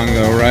ground type, strong,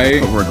 though, right?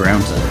 but we're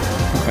ground type.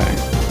 Okay.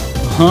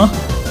 Huh?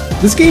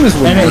 This game is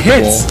And remarkable.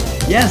 it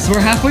hits. Yes, we're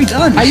halfway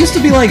done. I used to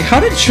be like,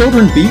 how did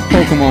children beat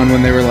Pokemon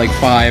when they were like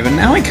 5? And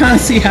now I kind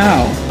of see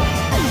how.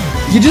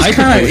 You just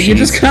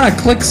kind of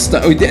click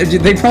stuff.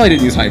 They probably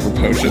didn't use Hyper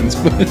Potions,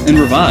 but And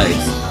revives.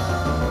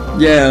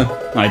 yeah.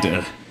 I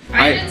did.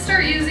 I didn't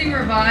start using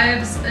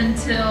revives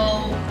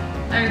until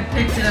I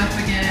picked it up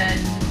again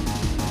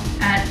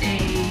at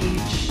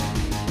age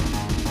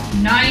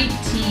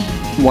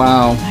 19.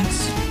 Wow.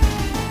 Nice.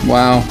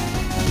 Wow.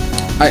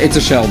 It's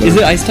a Shelder. Is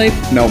it Ice type?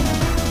 No.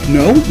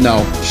 No.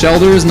 No.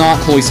 Shelder is not.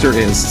 Cloyster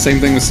is. Same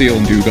thing with Seal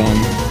and Dugong.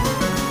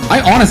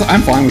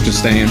 I'm fine with just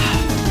staying.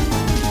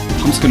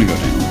 Pump's gonna go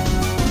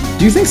down.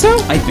 Do you think so?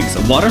 I think so.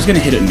 Water's gonna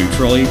hit it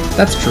neutrally.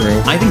 That's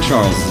true. I think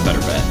Charles is a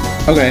better bet.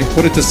 Okay,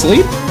 put it to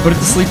sleep? Put it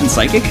to sleep in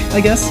Psychic, I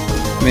guess.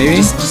 Maybe?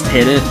 Just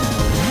hit it.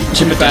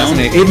 Chip it down.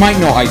 It might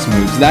know ice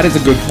moves. That is a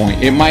good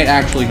point. It might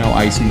actually know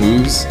ice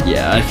moves.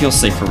 Yeah, I feel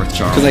safer with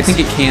Charles. Because I think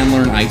it can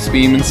learn Ice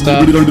Beam and stuff.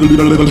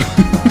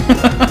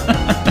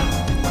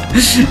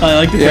 I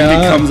like the thing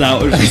that comes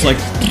out. It's just like.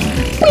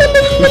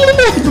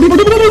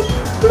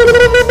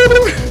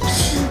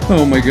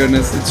 Oh my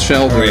goodness, it's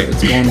Shelder. Right.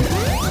 It's going.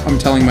 I'm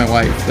telling my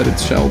wife that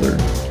it's Shelder.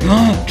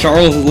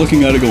 Charles is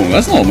looking at it going,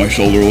 that's not what my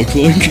shoulder looks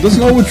like. That's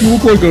not what you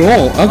look like at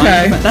all.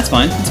 Okay. That's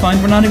fine. That's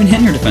fine. We're not even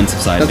hitting your defensive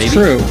side, That's baby.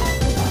 true.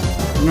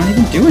 We're not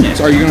even doing it.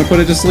 So are you going to put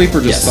it to sleep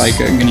or just Yes.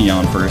 Psychic? I'm gonna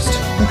yawn first.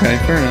 Okay,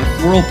 fair enough.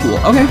 Whirlpool.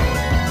 Okay.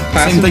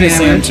 Passive Same thing as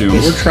Sand damage. Tomb.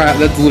 We're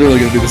that's literally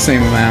going to do the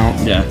same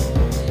amount. Yeah.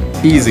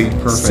 Easy.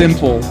 Perfect.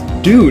 Simple.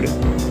 Dude.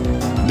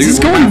 Dude, is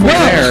we're going halfway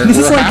well. There. This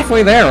is we're like-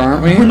 halfway there,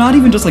 aren't we? We're not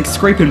even just like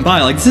scraping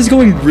by. Like, this is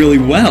going really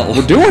well.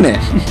 We're doing it.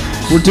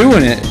 We're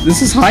doing it.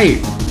 This is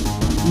hype.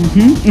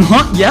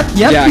 Yep.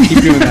 Yeah,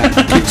 keep doing that.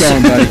 Keep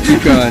going, buddy.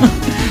 Keep going.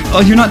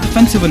 Oh, you're not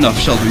defensive enough,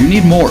 Shelter. You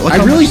need more. Look I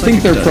how really much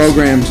think Psychic they're does.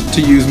 programmed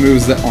to use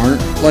moves that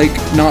aren't, like,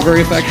 not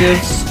very effective.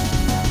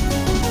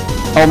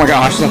 Oh my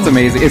gosh, that's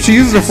amazing. If she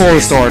uses her full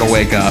restore, it'll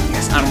wake up.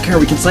 Yes, I don't care.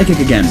 We can Psychic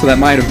again. So that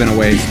might have been a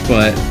waste,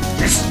 but...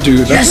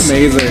 Dude, that's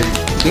amazing.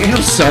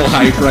 I'm so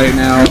hyped right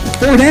now.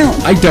 4 down.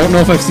 I don't know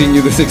if I've seen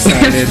you this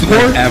excited 4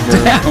 ever.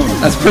 down.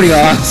 That's pretty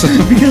awesome.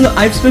 Because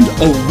I've spent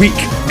a week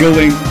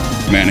going,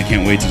 man, I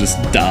can't wait to just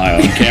die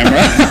on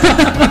camera.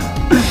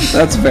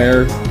 That's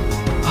fair.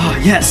 Oh,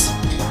 yes.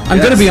 I'm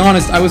gonna be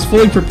honest, I was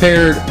fully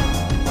prepared.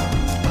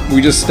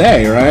 We just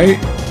stay, right?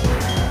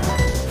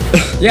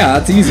 Yeah,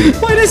 that's easy.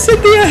 Why does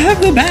Cynthia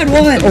have the bad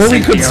one? Or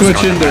we could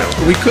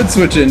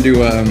switch into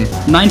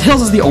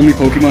Ninetales is the only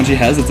Pokemon she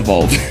has that's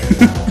evolved.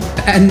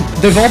 and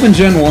they've all been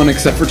Gen 1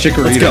 except for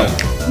Chikorita.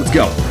 Let's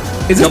go.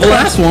 Is this the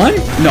last one?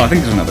 No, I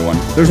think there's another one.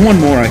 There's one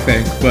more, I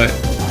think, but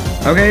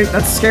Okay,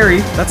 that's scary.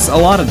 That's a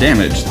lot of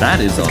damage. That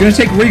is a... it's gonna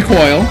take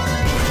recoil.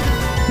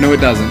 No, it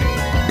doesn't.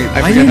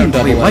 I forget how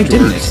double why edge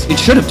didn't works. it? It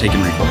should have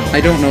taken recoil.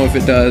 I don't know if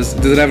it does.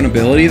 Does it have an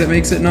ability that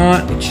makes it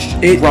not? No,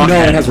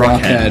 it has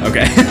Rockhead.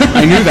 Okay.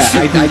 I knew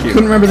that. I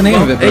couldn't remember the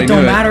name of it, but I it knew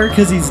don't matter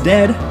because he's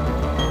dead.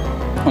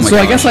 Oh my So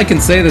I gosh. guess I can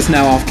say this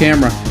now off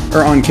camera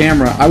or on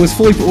camera. I was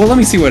fully. Well, let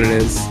me see what it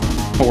is.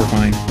 Oh, we're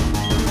fine.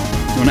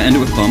 You want to end it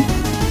with Bump?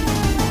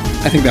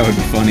 I think that would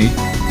be funny.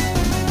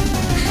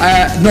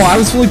 No, I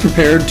was fully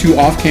prepared to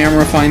off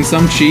camera find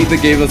some cheat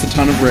that gave us a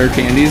ton of rare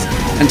candies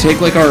and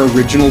take like our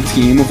original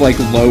team of like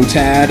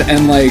Lotad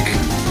and like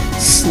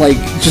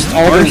just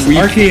all the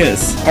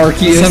Arceus,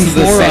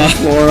 the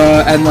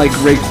Sunflora, and like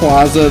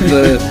Rayquaza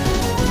the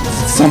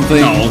something.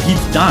 No, he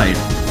died.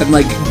 And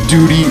like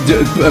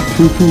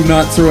Poo Poo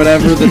Nuts or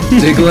whatever, the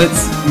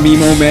Digletts,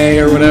 Mimo May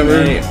or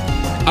whatever.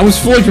 I was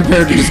fully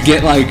prepared to just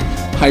get like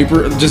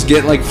just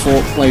get like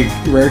full like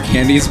rare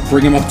candies,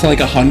 bring them up to like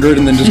 100,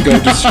 and then just go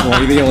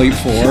destroy the Elite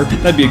Four.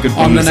 That'd be a good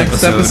on the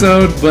next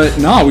episode. But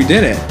no, we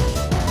did it.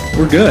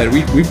 We're good.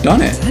 We've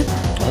done it. Is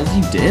that all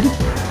you did?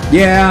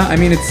 Yeah, I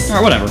mean it's.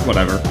 Alright,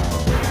 whatever.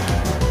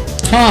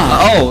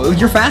 Huh. Oh,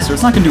 you're faster.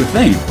 It's not gonna do a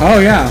thing. Oh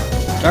yeah.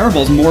 Gyro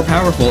Ball's more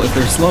powerful if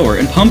they're slower,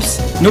 and Pump's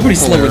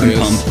nobody's slower than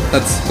Pump.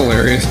 That's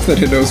hilarious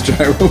that it knows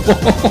Gyro Ball.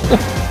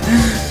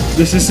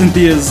 This is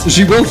Cynthia's.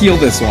 She will heal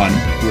this one.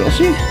 Will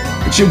she?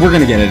 We're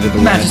gonna get into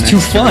the match is too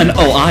fun.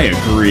 Oh, I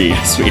agree,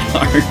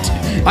 sweetheart.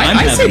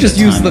 I say just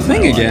use the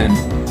thing again.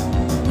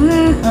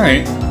 All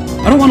right.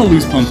 I don't want to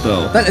lose Pump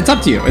though. It's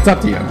up to you. It's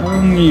up to you.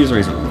 I'm gonna use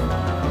Razor.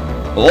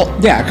 Oh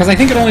yeah, because I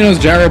think it only knows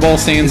Gyro Ball,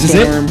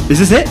 Sandstorm. Is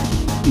this it?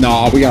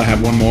 No, we gotta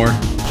have one more.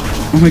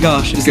 Oh my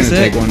gosh, it's gonna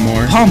take one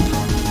more.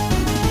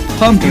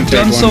 Pump, you've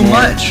done so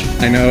much.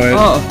 I know it.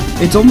 Oh,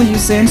 it's only you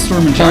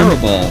Sandstorm and Gyro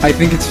Ball. I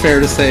think it's fair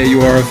to say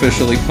you are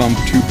officially Pump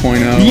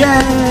 2.0. Yay!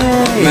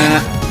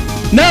 Matt.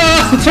 No!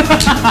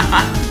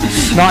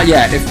 Not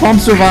yet. If Pump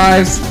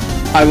survives,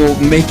 I will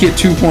make it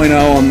 2.0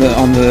 on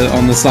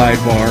the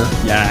sidebar.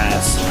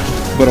 Yes.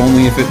 But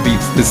only if it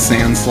beats this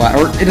Sand Slash.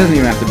 Or it doesn't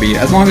even have to beat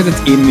it. As long as it's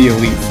in the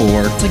Elite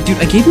Four. It's like, dude,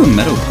 I gave you a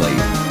Meadow Plate.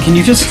 Can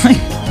you just, like,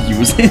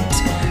 use it?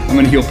 I'm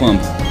gonna heal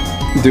Pump.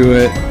 Do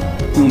it.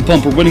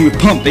 Pump, we're winning with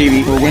Pump,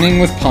 baby. We're winning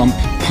with Pump.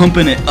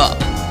 Pumping it up.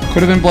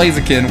 Could have been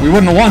Blaziken. We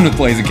wouldn't have won with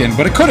Blaziken,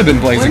 but it could have been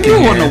Blaziken. We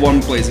wouldn't have won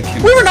with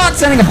Blaziken. We were not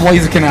sending a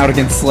Blaziken out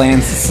against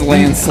Sand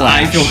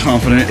Slash. I feel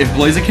confident. If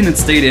Blaziken had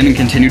stayed in and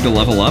continued to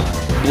level up,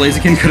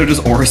 Blaziken could have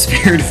just Aura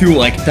Speared through,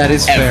 like, that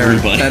is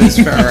everybody. Fair. That is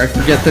fair. I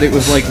forget that it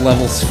was, like,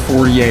 levels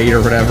 48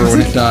 or whatever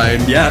when it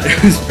died. Yeah,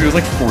 it was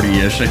like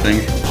 40-ish, I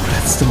think.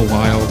 That's still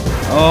wild.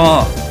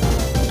 Oh.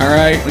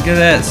 Alright. Look at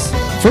this.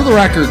 For the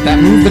record, that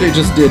move that it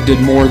just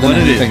did more than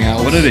anything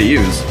else. What did it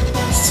use?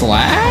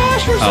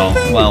 Slash or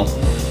something? Oh, well.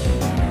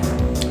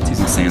 It's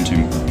using Sand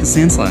Tomb. Because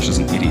Sand Slash is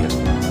an idiot.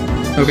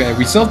 Okay,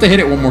 we still have to hit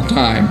it one more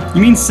time.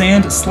 You mean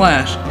Sand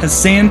Slash has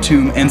Sand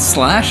Tomb and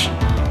Slash?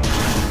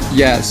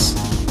 Yes.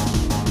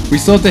 We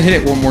still have to hit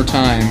it one more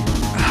time.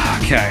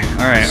 Okay,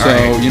 alright,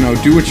 so, you know,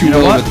 do what you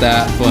will with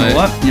that, but...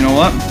 You know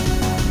what?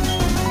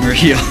 We're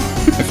healed.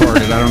 I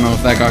farted. I don't know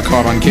if that got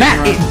caught on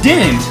camera. Matt, it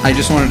didn't! I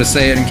just wanted to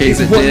say it in case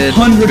it did,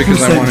 100%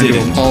 because I wanted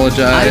to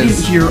apologize. I didn't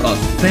hear a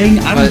thing.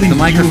 I don't think the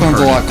microphone's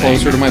a lot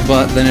closer to my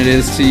butt than it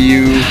is to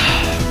you.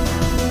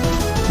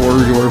 Or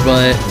your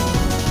butt.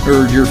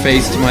 Or your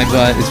face to my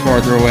butt is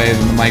farther away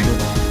than the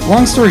microphone.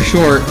 Long story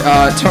short,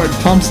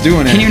 Pump's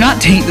doing it. Can you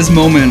not taint this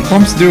moment?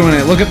 Pump's doing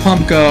it. Look at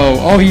Pump go.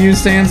 Oh, he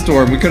used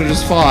Sandstorm. We could have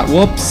just fought.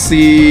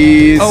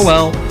 Whoopsies. Oh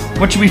well.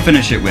 What should we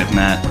finish it with,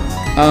 Matt?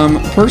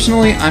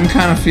 Personally, I'm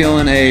kind of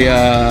feeling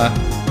a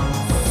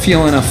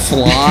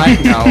fly.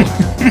 No.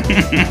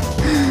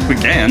 We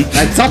can.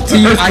 That's up to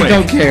you. I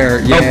don't care.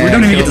 Yeah, oh, we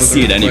don't even get to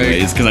see it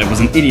anyways, because I was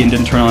an idiot and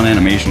didn't turn on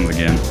animations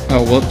again.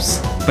 Oh, whoops.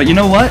 But you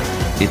know what?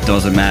 It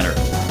doesn't matter.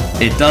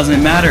 It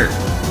doesn't matter.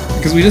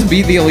 Because we just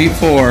beat the Elite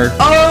Four.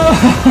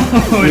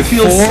 Oh, it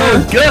feels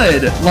so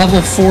good.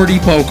 Level 40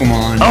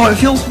 Pokemon. Oh, it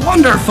feels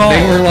wonderful.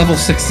 They were level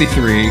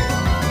 63.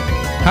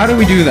 How do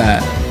we do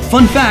that?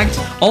 Fun fact,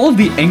 all of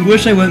the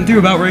anguish I went through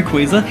about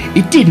Rayquaza,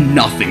 it did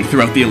nothing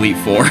throughout the Elite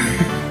Four.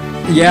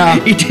 Yeah.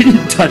 It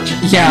didn't touch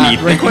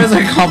anything.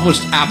 Rayquaza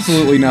accomplished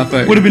absolutely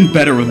nothing. Would have been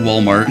better with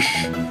Walmart.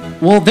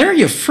 Well, there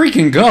you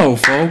freaking go,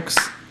 folks.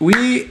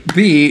 We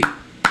beat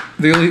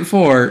the Elite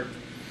Four.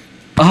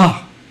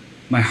 Oh,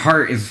 my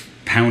heart is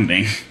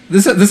pounding.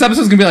 This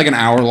episode's gonna be like an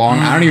hour long.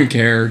 I don't even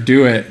care.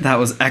 Do it. That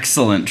was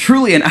excellent.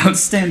 Truly an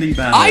outstanding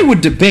battle. I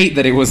would debate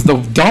that it was the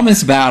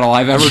dumbest battle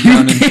I've ever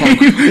done in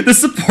Pokemon. The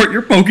support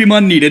your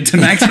Pokemon needed to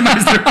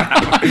maximize their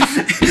power.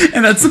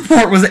 And that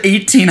support was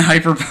 18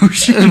 Hyper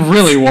Potions. It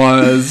really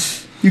was.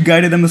 You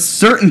guided them with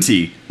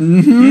certainty.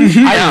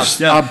 Mm-hmm. I was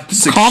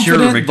Secure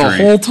confident victory.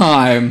 the whole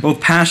time. Both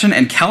passion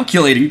and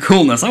calculating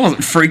coolness. I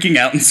wasn't freaking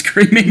out and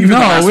screaming for the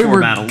last we four were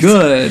battles.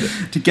 good.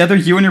 Together,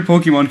 you and your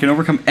Pokemon can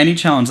overcome any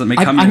challenge that may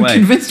come your way. I'm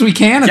convinced we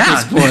can at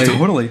this point. Yeah,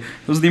 totally.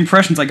 Those are the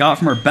impressions I got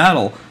from our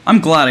battle. I'm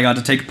glad I got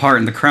to take part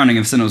in the crowning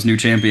of Sinnoh's new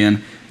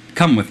champion.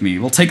 Come with me.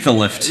 We'll take the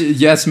lift.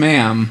 Yes,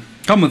 ma'am.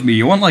 Come with me.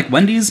 You want, like,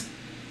 Wendy's?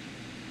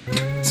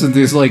 So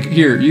there's like,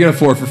 here, you got a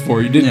 4 for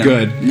 4. You did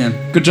good. Yeah.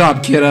 Good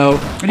job, kiddo.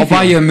 I'll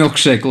buy you a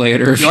milkshake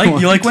later.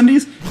 You like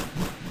Wendy's?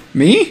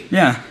 Me?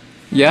 Yeah.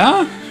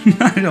 Yeah?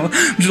 I know.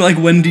 Would you like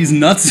Wendy's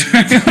nuts?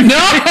 No!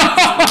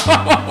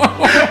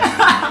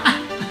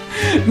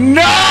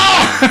 No!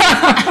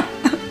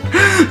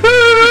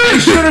 I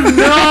should have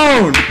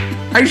known!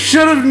 I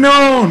should have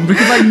known!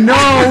 Because I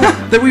know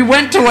that we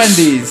went to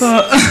Wendy's!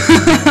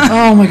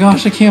 Oh my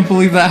gosh, I can't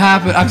believe that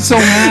happened. I'm so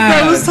mad.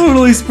 That was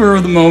totally spur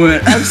of the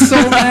moment. I'm so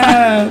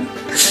mad.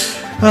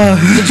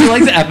 Did you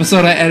like the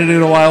episode I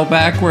edited a while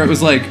back where it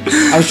was like,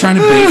 I was trying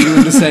to bait you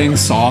into saying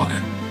Sock?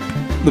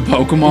 The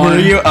Pokemon. Were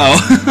you?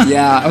 Oh.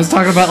 Yeah, I was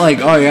talking about like,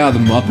 oh yeah, the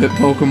Muppet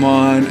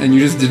Pokemon, and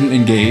you just didn't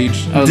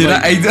engage. I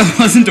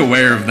wasn't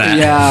aware of that.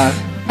 Yeah.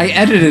 I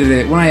edited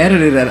it. When I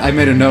edited it, I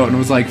made a note and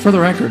was like, for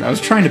the record, I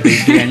was trying to bait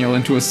Daniel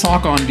into a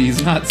sock on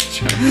these nuts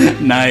joke.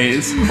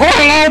 Nice. Oh,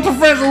 hello,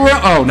 Professor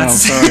Oh, no,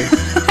 sorry.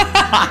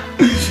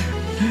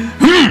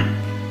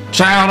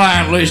 Child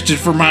I enlisted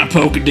for my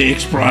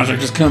Pokedex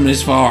project has come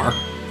this far.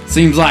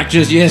 Seems like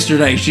just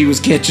yesterday she was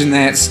catching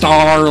that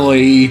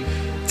Starly.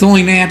 It's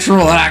only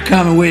natural that I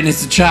come and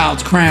witness the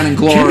child's crowning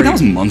glory. That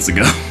was months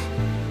ago.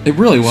 It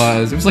really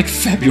was. It was like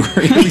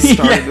February we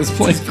started this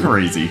place. It's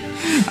crazy.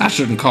 I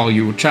shouldn't call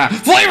you a child.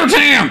 Flavor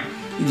Tam!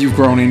 You've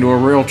grown into a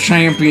real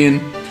champion.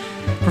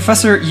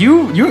 Professor,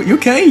 you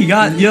okay?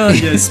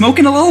 You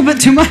smoking a little bit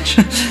too much?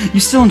 You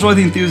still enjoy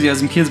the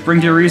enthusiasm kids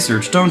bring to your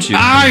research, don't you?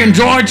 I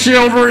enjoy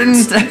children.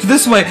 Step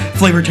this way.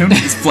 Flavor Town,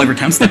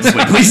 step this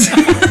way, please.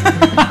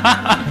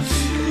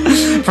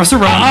 Professor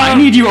Ron, I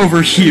need you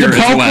over here the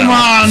as well.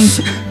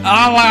 Pokemon.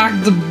 I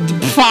like the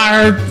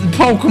fire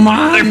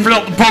Pokemon. They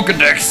filled the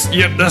Pokedex.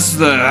 Yep, that's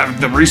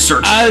the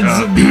research.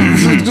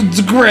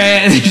 It's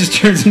great. He just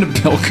turns into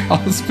Bill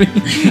Cosby.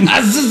 I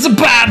was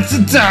about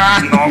to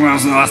die.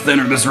 Almost lost to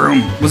enter this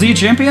room. Was he a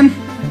champion?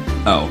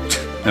 Oh,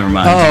 never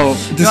mind.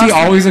 Oh, does he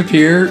always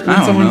appear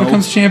when someone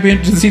becomes champion?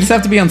 Does he just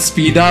have to be on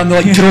speed dial and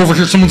they're like, get over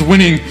here, someone's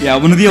winning? Yeah,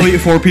 one of the Elite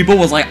Four people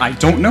was like, I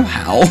don't know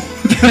how.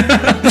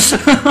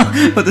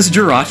 But this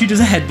Jirachi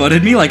just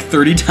headbutted me like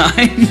 30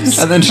 times.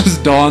 And then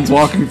just Dawn's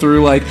walking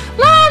through like,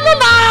 la la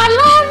la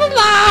la la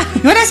la.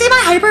 You wanna see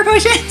my hyper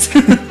potions?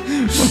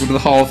 Welcome to the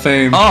Hall of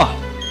Fame. Oh,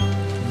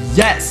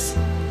 yes.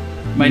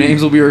 My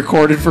names will be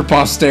recorded for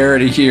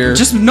posterity here.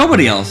 Just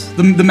nobody else.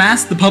 The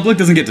the public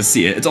doesn't get to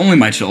see it. It's only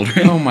my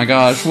children. Oh my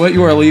gosh, what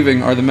you are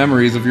leaving are the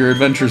memories of your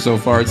adventure so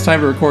far. It's time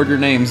to record your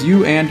names,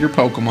 you and your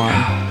Pokemon.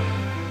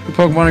 Your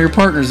Pokemon are your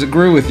partners that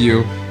grew with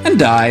you and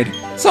died.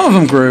 Some of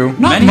them grew,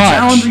 not Many much.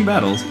 challenging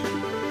battles.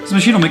 This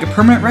machine will make a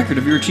permanent record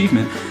of your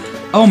achievement.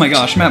 Oh my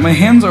gosh, Matt, my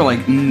hands are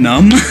like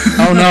numb.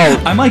 Oh no.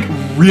 I'm like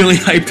really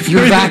hyped for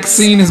Your this.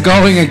 vaccine is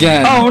going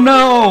again. Oh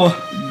no.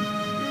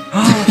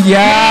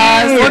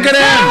 Yes, look at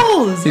him.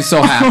 Bells! He's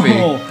so happy.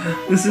 Oh,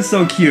 this is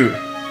so cute.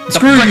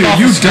 Screw you,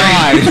 you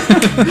died.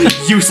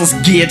 Useless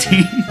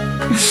guillotine.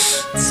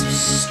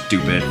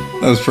 Stupid.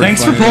 That was pretty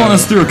Thanks for funny, pulling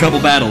us through a couple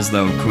battles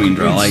though,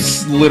 Queendra. Like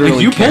literally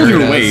like, you pulled your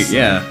carried us. weight,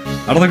 yeah.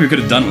 I don't think we could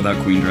have done it without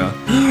Queendra.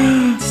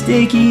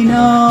 Sticky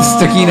note.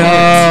 Sticky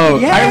note.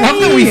 Yay! I love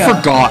that we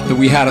forgot that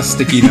we had a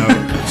sticky note.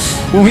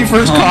 When we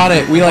first caught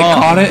it, we like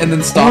caught it and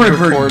then stopped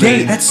recording.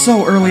 Gate, that's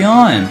so early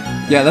on.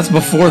 Yeah, that's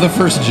before the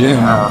first gym.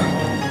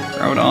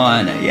 Throw it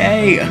on.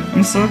 Yay.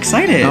 I'm so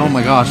excited. Oh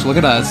my gosh, look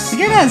at us.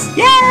 Look at us.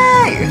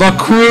 Yay. The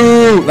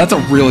crew! That's a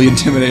really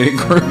intimidating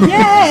crew.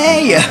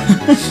 Yay.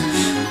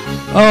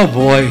 Oh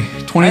boy.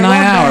 29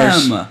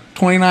 hours. Them.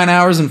 29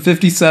 hours and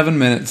 57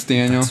 minutes,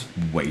 Daniel. That's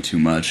way too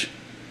much.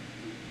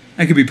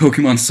 I could be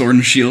Pokemon Sword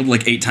and Shield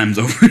like 8 times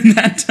over in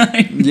that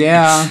time.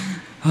 Yeah.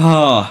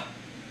 Oh.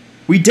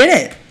 We did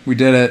it. We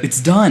did it.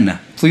 It's done.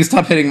 Please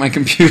stop hitting my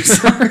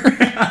computer.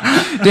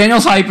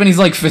 Daniel's hyping, he's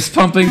like fist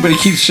pumping, but he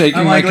keps shaking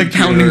I'm my like computer.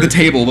 pounding the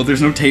table, but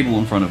there's no table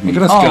in front of me.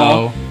 Look at us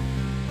go.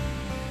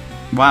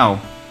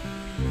 Wow.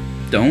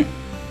 Don't.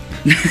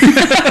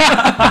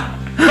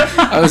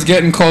 I was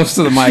getting close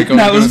to the mic.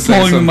 Matt was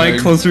pulling the mic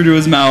closer to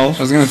his mouth.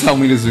 I was going to tell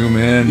me to zoom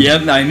in.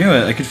 Yep, I knew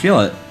it. I could feel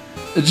it.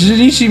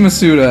 Jinichi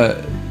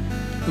Masuda,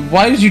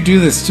 why did you do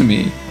this to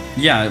me?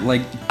 Yeah,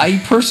 like... I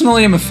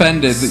personally am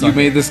offended that you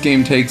made this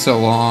game take so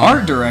long.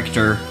 Art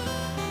director...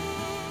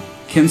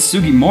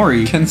 Kensugi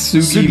Mori.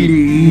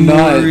 Kensugi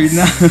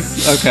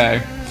nuts.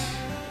 Okay.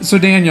 So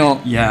Daniel,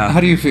 yeah.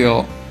 How do you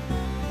feel?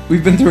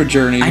 We've been through a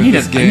journey with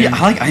this game.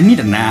 I need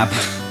a nap.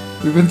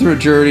 We've been through a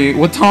journey.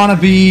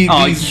 Watanabe,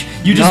 oh, these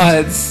you just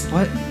nuts.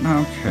 What?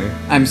 Okay.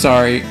 I'm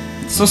sorry.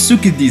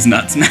 Sosuke these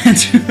nuts, Matt.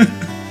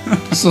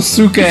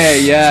 Sosuke,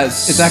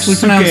 yes. It's actually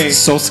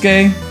pronounced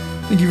Sosuke.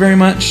 Thank you very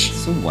much.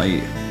 So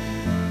white.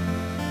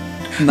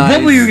 Nice.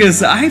 What were you gonna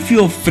say? I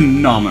feel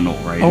phenomenal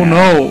right now. Oh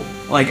no.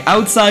 Like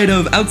outside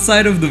of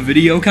the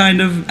video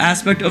kind of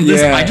aspect of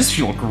this, I just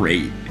feel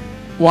great.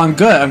 Well, I'm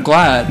good. I'm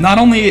glad. Not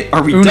only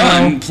are we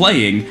done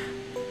playing,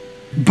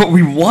 but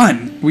we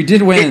won. We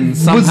did win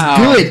somehow.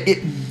 It was good.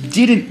 It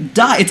didn't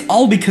die. It's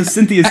all because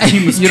Cynthia's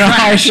team was You know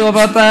how I feel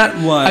about that?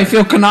 What? I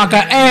feel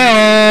Kanaka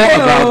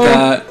about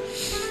that.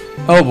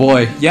 Oh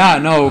boy. Yeah,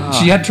 no.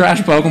 She had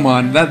trash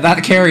Pokemon.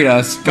 That carried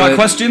us. Got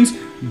questions?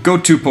 Go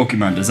to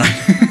Pokemon design.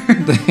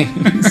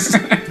 Thanks.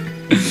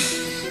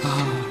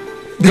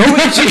 Go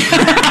Ichi.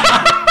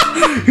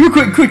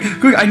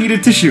 quick! I need a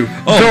tissue.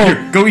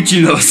 Oh, go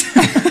Ichinos.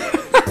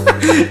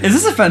 Is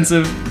this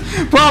offensive?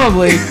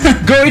 Probably.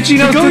 Go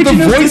Ichinos did the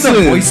voices. Did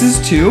the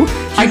voices too.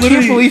 I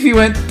can't believe he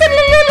went.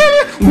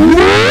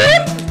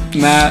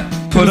 Matt,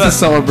 put a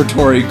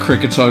celebratory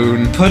cricket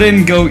tune. Put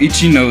in Go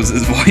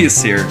Ichinos'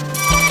 voice here.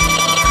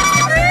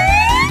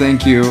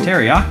 Thank you.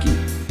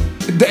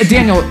 Teriyaki.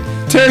 Daniel,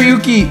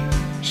 Teriyuki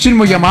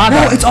Shinmo Yamada.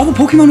 No, it's all the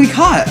Pokemon we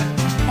caught.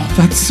 Oh,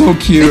 that's so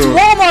cute. It's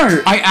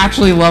Walmart. I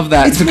actually love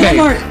that. It's okay.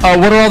 Walmart.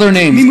 What are all their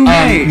names?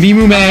 Mimume.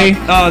 Mimume.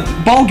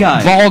 Ball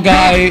Guy. Ball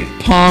Guy.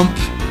 Pump.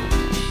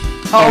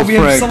 Oh, we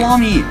have frick.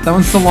 Salami. That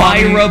one's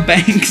Salami. Fyra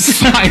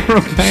Banks.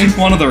 Fyra Banks.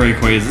 One of the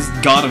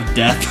Rayquazas. God of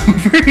Death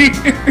over here.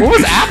 What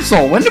was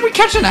Absol? When did we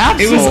catch an Absol?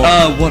 It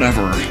was,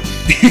 whatever.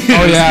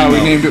 Oh yeah, we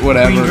named it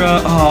whatever.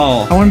 Queendra,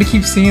 oh. I wanted to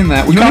keep seeing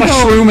that. We You got a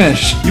wanna go-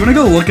 Shroomish. You wanna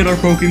go look at our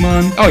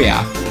Pokemon? Oh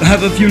yeah.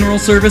 Have a funeral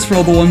service for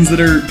all the ones that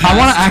are I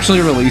want to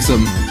actually release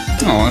them.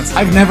 Oh, that's...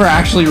 I've never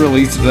actually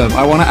released them.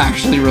 I want to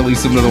actually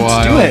release them to the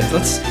wild. do it.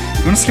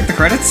 You wanna skip the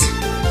credits?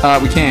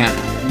 We can't.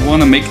 You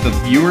wanna make the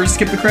viewers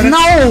skip the credits?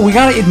 No, we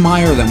gotta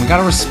admire them. We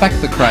gotta respect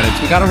the credits.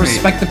 We gotta Right.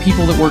 respect the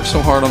people that work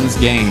so hard on this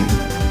game.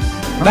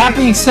 That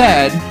being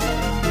said,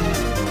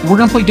 we're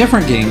gonna play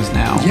different games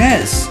now.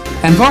 Yes.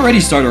 And we've already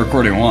started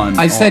recording one.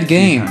 I said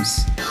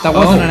games. That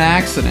wasn't an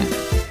accident.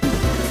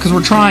 Because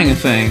we're trying a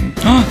thing.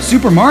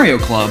 Super Mario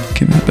Club.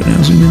 Can I happen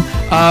now, zoom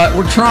in?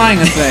 We're trying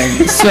a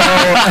thing. So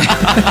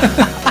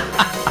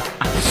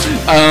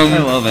I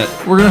love it.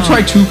 we're gonna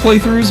try 2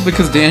 playthroughs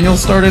because Daniel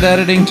started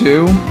editing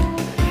too.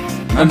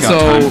 And I've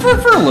got time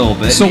for a little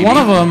bit. So maybe. one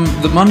of them,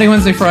 the Monday,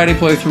 Wednesday, Friday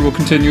playthrough will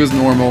continue as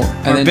normal,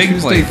 and Our then big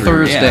Tuesday, playthrough,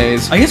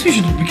 Thursdays. Yeah. I guess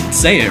we could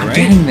say it, right?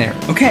 Getting there.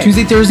 Okay.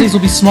 Tuesday, Thursdays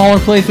will be smaller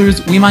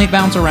playthroughs. We might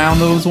bounce around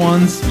those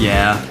ones.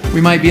 Yeah. We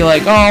might be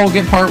like, oh, we'll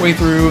get partway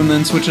through and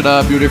then switch it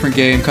up, do a different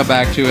game, cut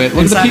back to it.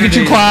 Look at the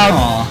Pikachu cloud.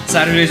 Aw,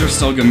 Saturdays are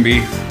still gonna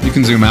be. You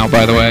can zoom out,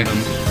 by the way.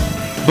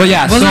 But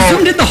yeah, Was it so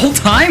zoomed in the whole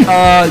time?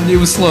 it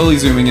was slowly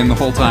zooming in the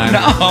whole time.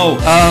 No.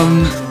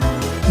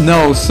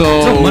 No,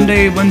 so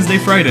Monday, Wednesday,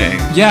 Friday.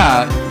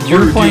 Yeah, Or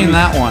you're do playing you-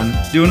 that one.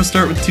 Do you want to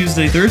start with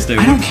Tuesday, Thursday?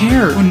 I don't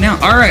care. Well, now,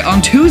 all right,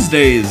 on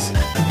Tuesdays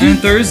and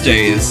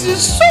Thursdays,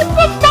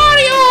 Super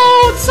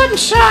Mario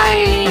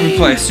Sunshine. we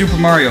play Super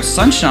Mario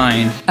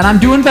Sunshine, And I'm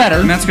doing better.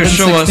 and that's gonna than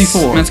show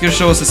 64. us. That's gonna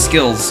show us his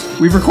skills.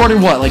 We've recorded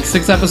what, like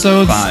 6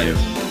 episodes?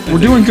 5. We're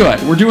doing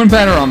good. We're doing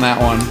better on that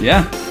one.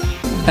 Yeah.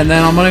 And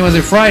then on Monday,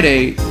 Wednesday,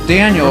 Friday,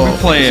 Daniel We're gonna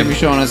play is gonna be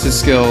showing us his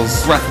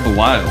skills. Breath of the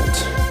Wild.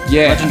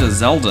 Yeah. Legend of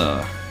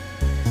Zelda.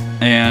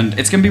 And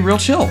it's gonna be real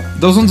chill.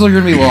 Those ones are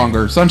gonna be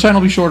longer. Sunshine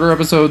will be shorter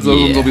episodes.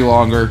 Those ones will be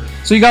longer.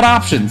 So you got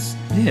options.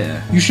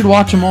 Yeah. You should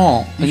watch them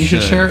all, and you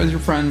should should. share it with your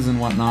friends and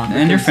whatnot.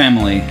 And your because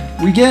family.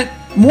 We get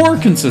more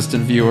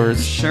consistent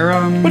viewers, Share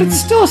them. but it's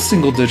still a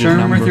single-digit share them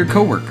number. with your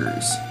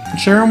coworkers.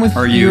 Share them with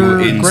Are you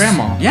your in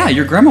grandma. Yeah,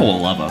 your grandma will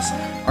love us.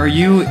 Are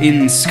you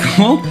in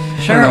school?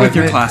 Share it with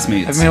your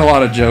classmates. I've made a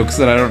lot of jokes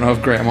that I don't know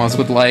if grandmas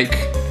would like.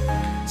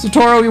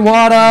 Satoru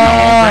Iwata.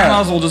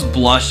 Grandmas will just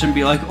blush and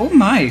be like, "Oh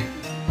my."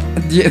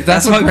 Yeah,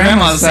 that's what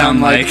grandmas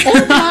sound like.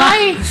 Oh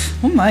my!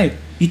 Oh my.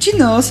 Itchy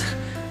nose.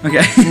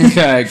 Okay.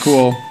 Okay,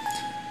 cool.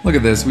 Look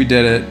at this. We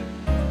did it.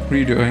 What are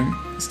you doing?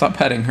 Stop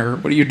petting her.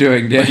 What are you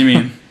doing, Dan? What do you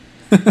mean?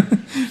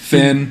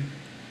 Finn.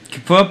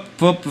 Put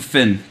up a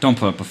fin. Don't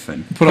put up a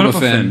fin. Put up a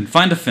fin.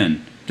 Find a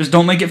fin. Just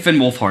don't make it Finn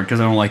Wolfhard because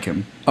I don't like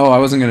him. Oh, I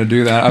wasn't gonna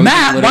do that. I was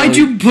Matt, why'd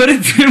literally- you put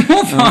it Finn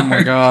Wolfhard? Oh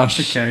my gosh.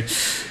 Okay.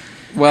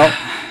 Well,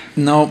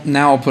 no.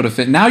 Now I'll put a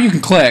Finn. Now you can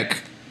click.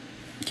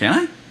 Can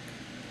I?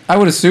 I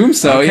would assume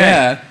so. Okay.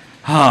 Yeah.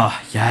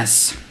 Ah,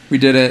 yes. We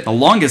did it. The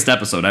longest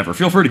episode ever.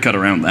 Feel free to cut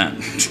around that.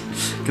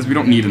 Because we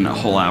don't need a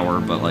whole hour,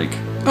 but like...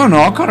 Oh no,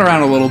 I'll cut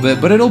around a little bit,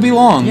 but it'll be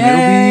long.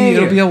 Yay!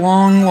 It'll be a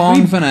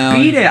long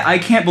finale. Beat it! I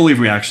can't believe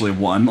we actually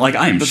won. Like,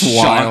 I am That's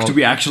shocked wild.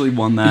 we actually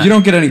won that. You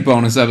don't get any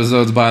bonus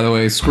episodes, by the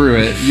way. Screw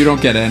it. You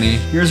don't get any.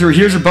 Here's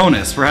your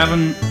bonus. We're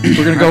having...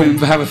 We're gonna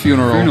go have a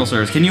funeral. Funeral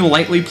service. Can you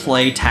lightly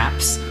play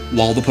taps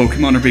while the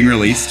Pokemon are being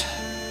released?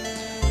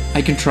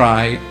 I can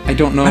try. I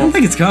don't know. I don't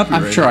think it's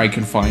copyrighted. I'm sure I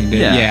can find it.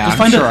 Yeah, just I'm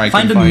find sure I can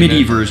find a find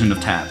MIDI it. version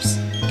of taps.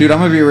 Dude, I'm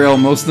gonna be real.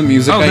 Most of the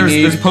music Oh, I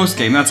need. there's post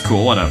game. That's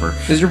cool. Whatever.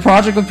 Is your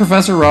project with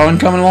Professor Rowan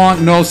coming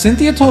along? No,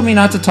 Cynthia told me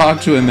not to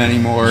talk to him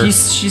anymore.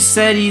 She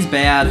said he's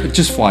bad.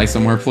 Just fly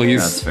somewhere, please.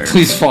 That's fair.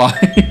 Please fly.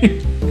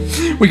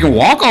 We can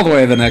walk all the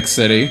way to the next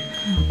city,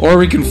 or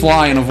we can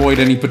fly and avoid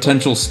any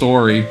potential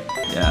story.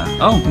 Yeah.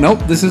 Oh, Nope,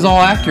 this is all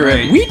accurate.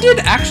 Right. We did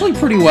actually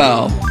pretty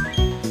well.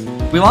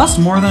 we lost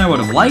more than I would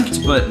have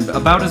liked, but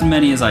about as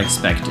many as I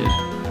expected.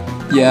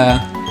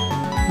 Yeah.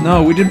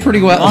 No, we did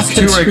pretty well. Lost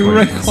Look at two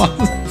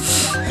Rayquazas.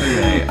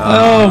 Okay.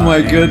 Oh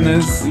my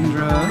goodness.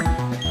 Queendra.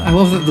 I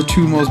love that the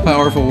 2 most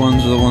powerful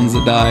ones are the ones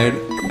that died,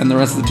 and the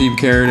rest of the team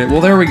carried it.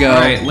 Well, there we go. All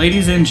right,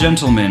 ladies and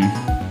gentlemen,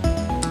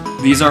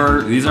 these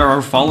are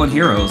our fallen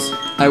heroes.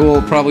 I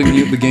will probably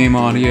mute the game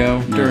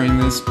audio during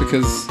this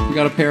because we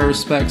gotta pay our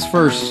respects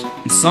first.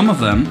 Some of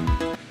them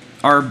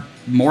are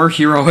more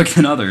heroic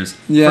than others.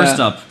 Yeah. First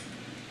up,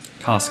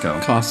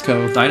 Costco.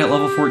 Costco. Died at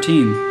level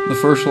 14. The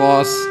first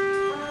loss.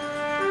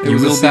 It You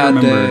was will a be sad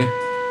remembered. day.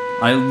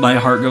 My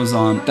heart goes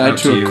on. Died out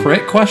to a you.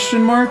 crit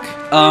question mark?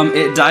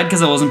 It died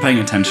because I wasn't paying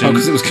attention. Oh,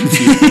 because it was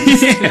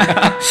confused.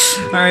 Yeah.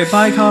 All right,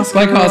 bye Costco.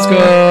 Bye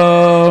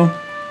Costco.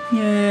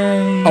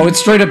 Yay. Oh, it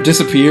straight up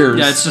disappears.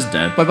 Yeah, it's just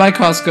dead. Bye bye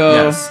Costco.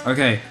 Yes.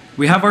 Okay.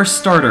 We have our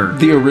starter,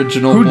 The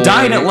original who boy.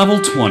 died at level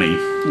 20.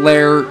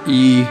 Lair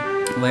E.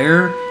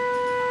 Lair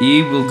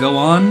E will go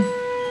on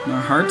in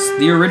our hearts.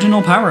 The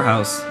original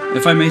powerhouse,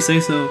 if I may say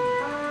so.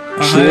 Our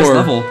highest Sure.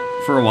 level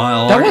for a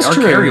while. That our, was our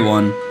true. carry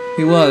one.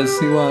 He was.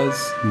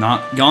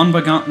 Not gone,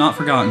 but not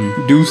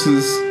forgotten.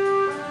 Deuces.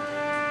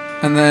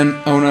 And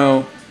then, oh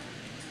no.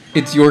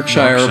 It's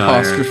Yorkshire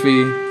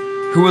apostrophe.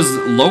 Who was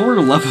lower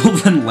level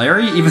than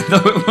Larry, even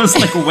though it was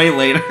like way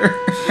later.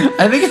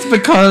 I think it's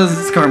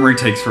because... Skarmory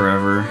takes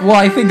forever. Well,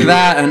 I think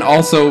that, and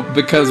also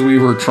because we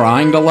were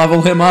trying to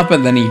level him up,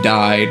 and then he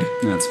died.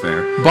 That's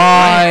fair.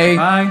 Bye!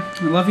 Bye.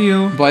 I love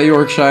you. Bye,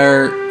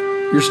 Yorkshire.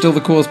 You're still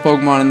the coolest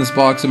Pokemon in this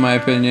box, in my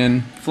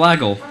opinion.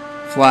 Flaggle.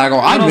 Flaggle.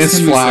 I miss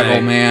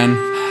Flaggle, man.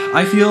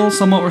 I feel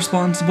somewhat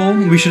responsible.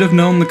 We should have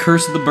known the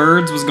curse of the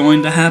birds was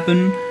going to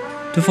happen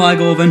to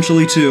Flaggle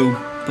eventually, too.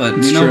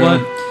 But you know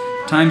what?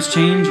 Times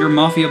change, your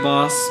Mafia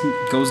boss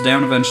goes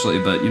down eventually,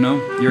 but you know,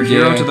 you're a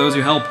hero to those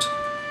you helped.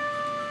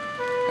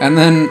 And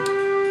then,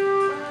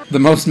 the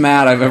most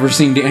mad I've ever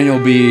seen Daniel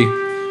be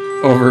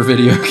over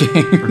video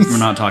games. We're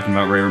not talking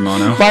about Ray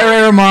Romano. Bye,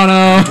 Ray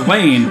Romano!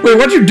 Dwayne! Wait,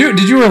 what'd you do?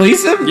 Did you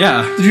release him?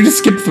 Yeah. Did you just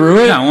skip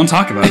through it? Yeah, I won't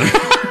talk about it.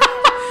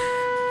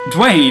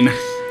 Dwayne!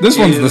 This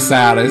one's the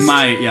saddest.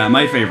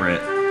 My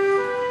favorite.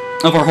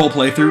 Of our whole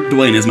playthrough,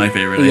 Dwayne is my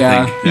favorite,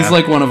 I think. He's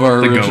like one of our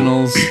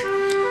originals.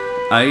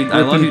 I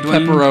love you,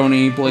 Dwayne.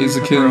 Pepperoni,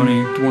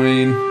 Blaziken,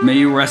 Dwayne. May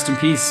you rest in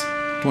peace.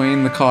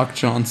 Dwayne the Cock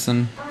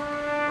Johnson.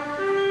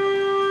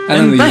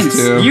 And thanks.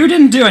 You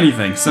didn't do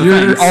anything, so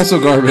You're thanks. also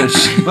garbage.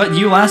 But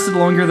you lasted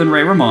longer than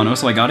Ray Romano,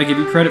 so I gotta give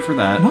you credit for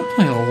that. Not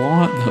by a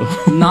lot,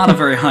 though. Not a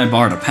very high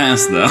bar to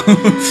pass, though.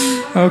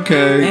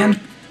 Okay. And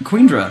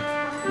Queendra.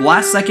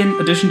 Last second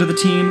addition to the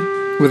team.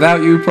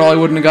 Without you, probably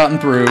wouldn't have gotten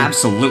through.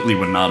 Absolutely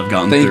would not have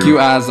gotten through. Thank you,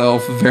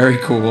 Azelf. Very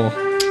cool.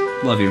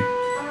 Love you.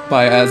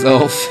 Bye,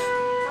 Azelf.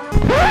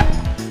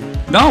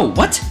 No,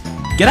 what?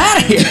 Get out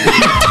of here!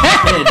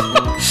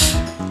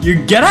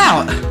 You get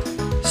out!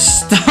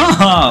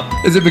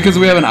 Stop! Is it because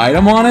we have an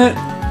item on it?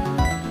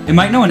 It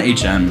might know an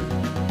HM.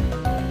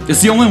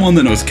 It's the only one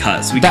that knows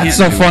cuss. That's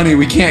so funny.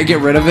 We can't get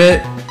rid of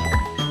it.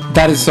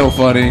 That is so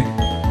funny.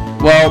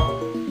 Well,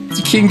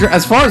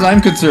 as far as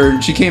I'm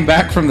concerned, she came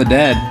back from the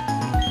dead.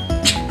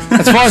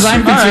 As far as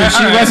I'm concerned,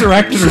 she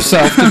resurrected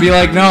herself to be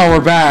like, no,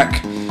 we're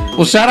back.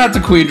 Well, shout out to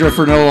Queendra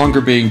for no longer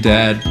being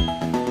dead.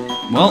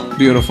 Well,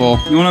 beautiful.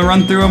 You want to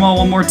run through them all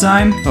one more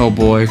time? Oh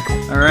boy.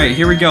 Alright,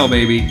 here we go,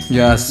 baby.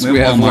 Yes, we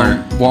have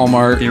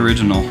Walmart. The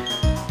original.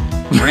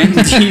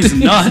 Randy's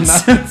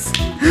nuts.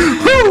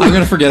 I'm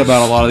gonna forget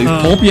about a lot of these.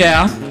 Pulp,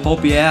 yeah.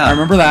 Pulp, yeah. I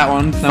remember that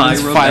one. That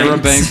one's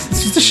Fyra Banks.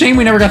 It's just a shame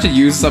we never got to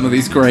use some of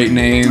these great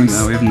names.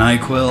 No, we have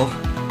NyQuil.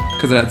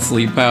 Because of that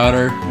sleep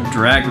powder.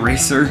 Drag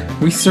Racer.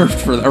 We surfed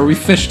for that, or we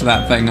fished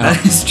that thing up.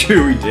 That is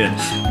true, we did.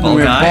 Ball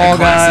Guy,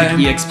 classic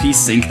EXP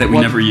sync that we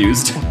never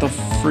used. What the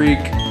freak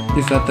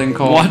is that thing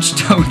called? Watch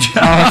Doja.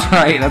 Oh, that's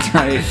right, that's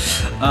right.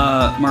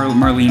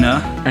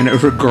 Marlena. And it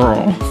was a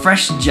girl.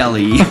 Fresh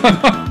Jelly.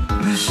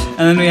 And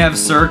then we have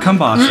Sir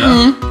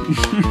Kombucha.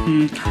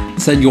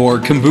 Senor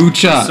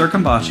Kombucha. Sir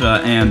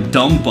Kombucha and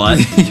Dumb Butt.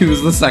 He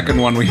was the second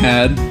one we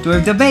had.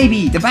 The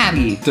baby. The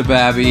babby. The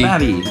babby.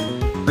 Babby.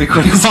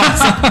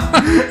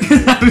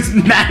 I was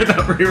mad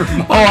about Ray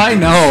Romano. Oh, I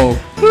know.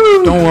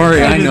 Don't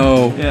worry, I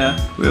know. Yeah.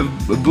 We have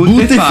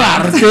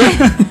Butefarte.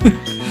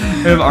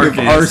 We have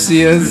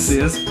Arceus.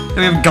 And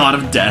we have God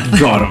of Death.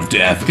 God of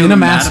Death. In a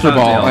Master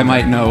Ball, I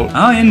might note.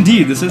 Oh,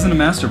 indeed. This isn't a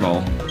Master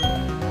Ball.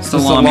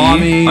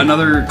 Salami.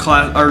 Another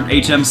class or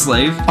HM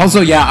slave.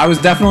 Also, yeah, I was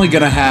definitely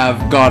gonna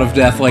have God of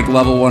Death like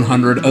level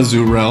 100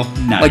 Azurill.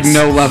 Nice. Like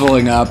no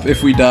leveling up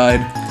if we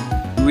died.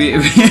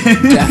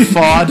 Death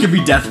fod. Could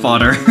be death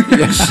fodder.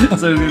 Yeah. So I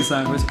was gonna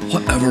sideways.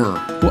 Whatever.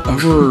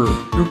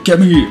 You get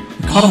me.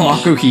 Caught a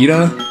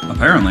Makuhita.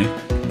 Apparently.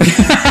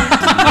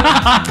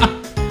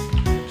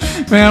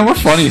 Man, we're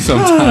funny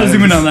sometimes.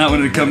 Zoom in on that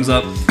when it comes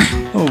up.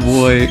 Oh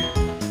boy.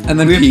 And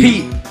then we have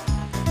Pete.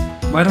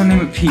 Why do I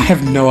name it Pete? I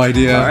have no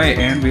idea. Alright,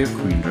 and we have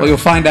Queendra. Well, you'll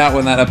find out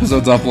when that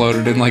episode's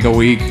uploaded in like a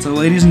week. So,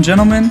 ladies and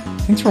gentlemen,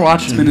 thanks for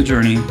watching. It's been a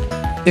journey.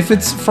 If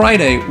it's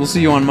Friday, we'll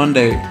see you on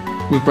Monday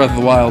with Breath of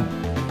the Wild.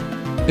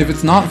 If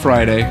it's not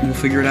Friday, we'll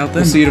figure it out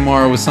then. We'll see you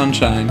tomorrow with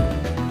Sunshine.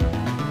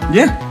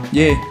 Yeah.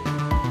 Yeah.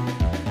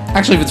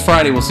 Actually, if it's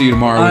Friday, we'll see you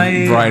tomorrow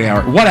with Variety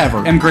Hour. Whatever.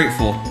 I'm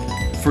grateful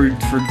for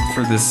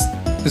this.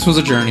 This was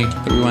a journey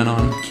that we went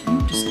on. Can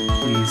you just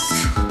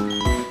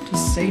please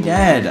just say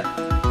dead?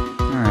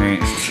 Alright.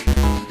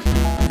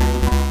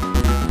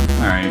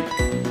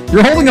 Alright.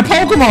 You're holding a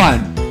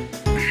Pokemon!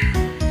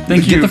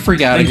 Thank you. Get the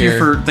freak out of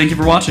here. Thank you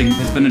for watching.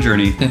 It's been a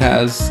journey. It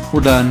has.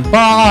 We're done.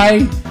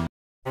 Bye!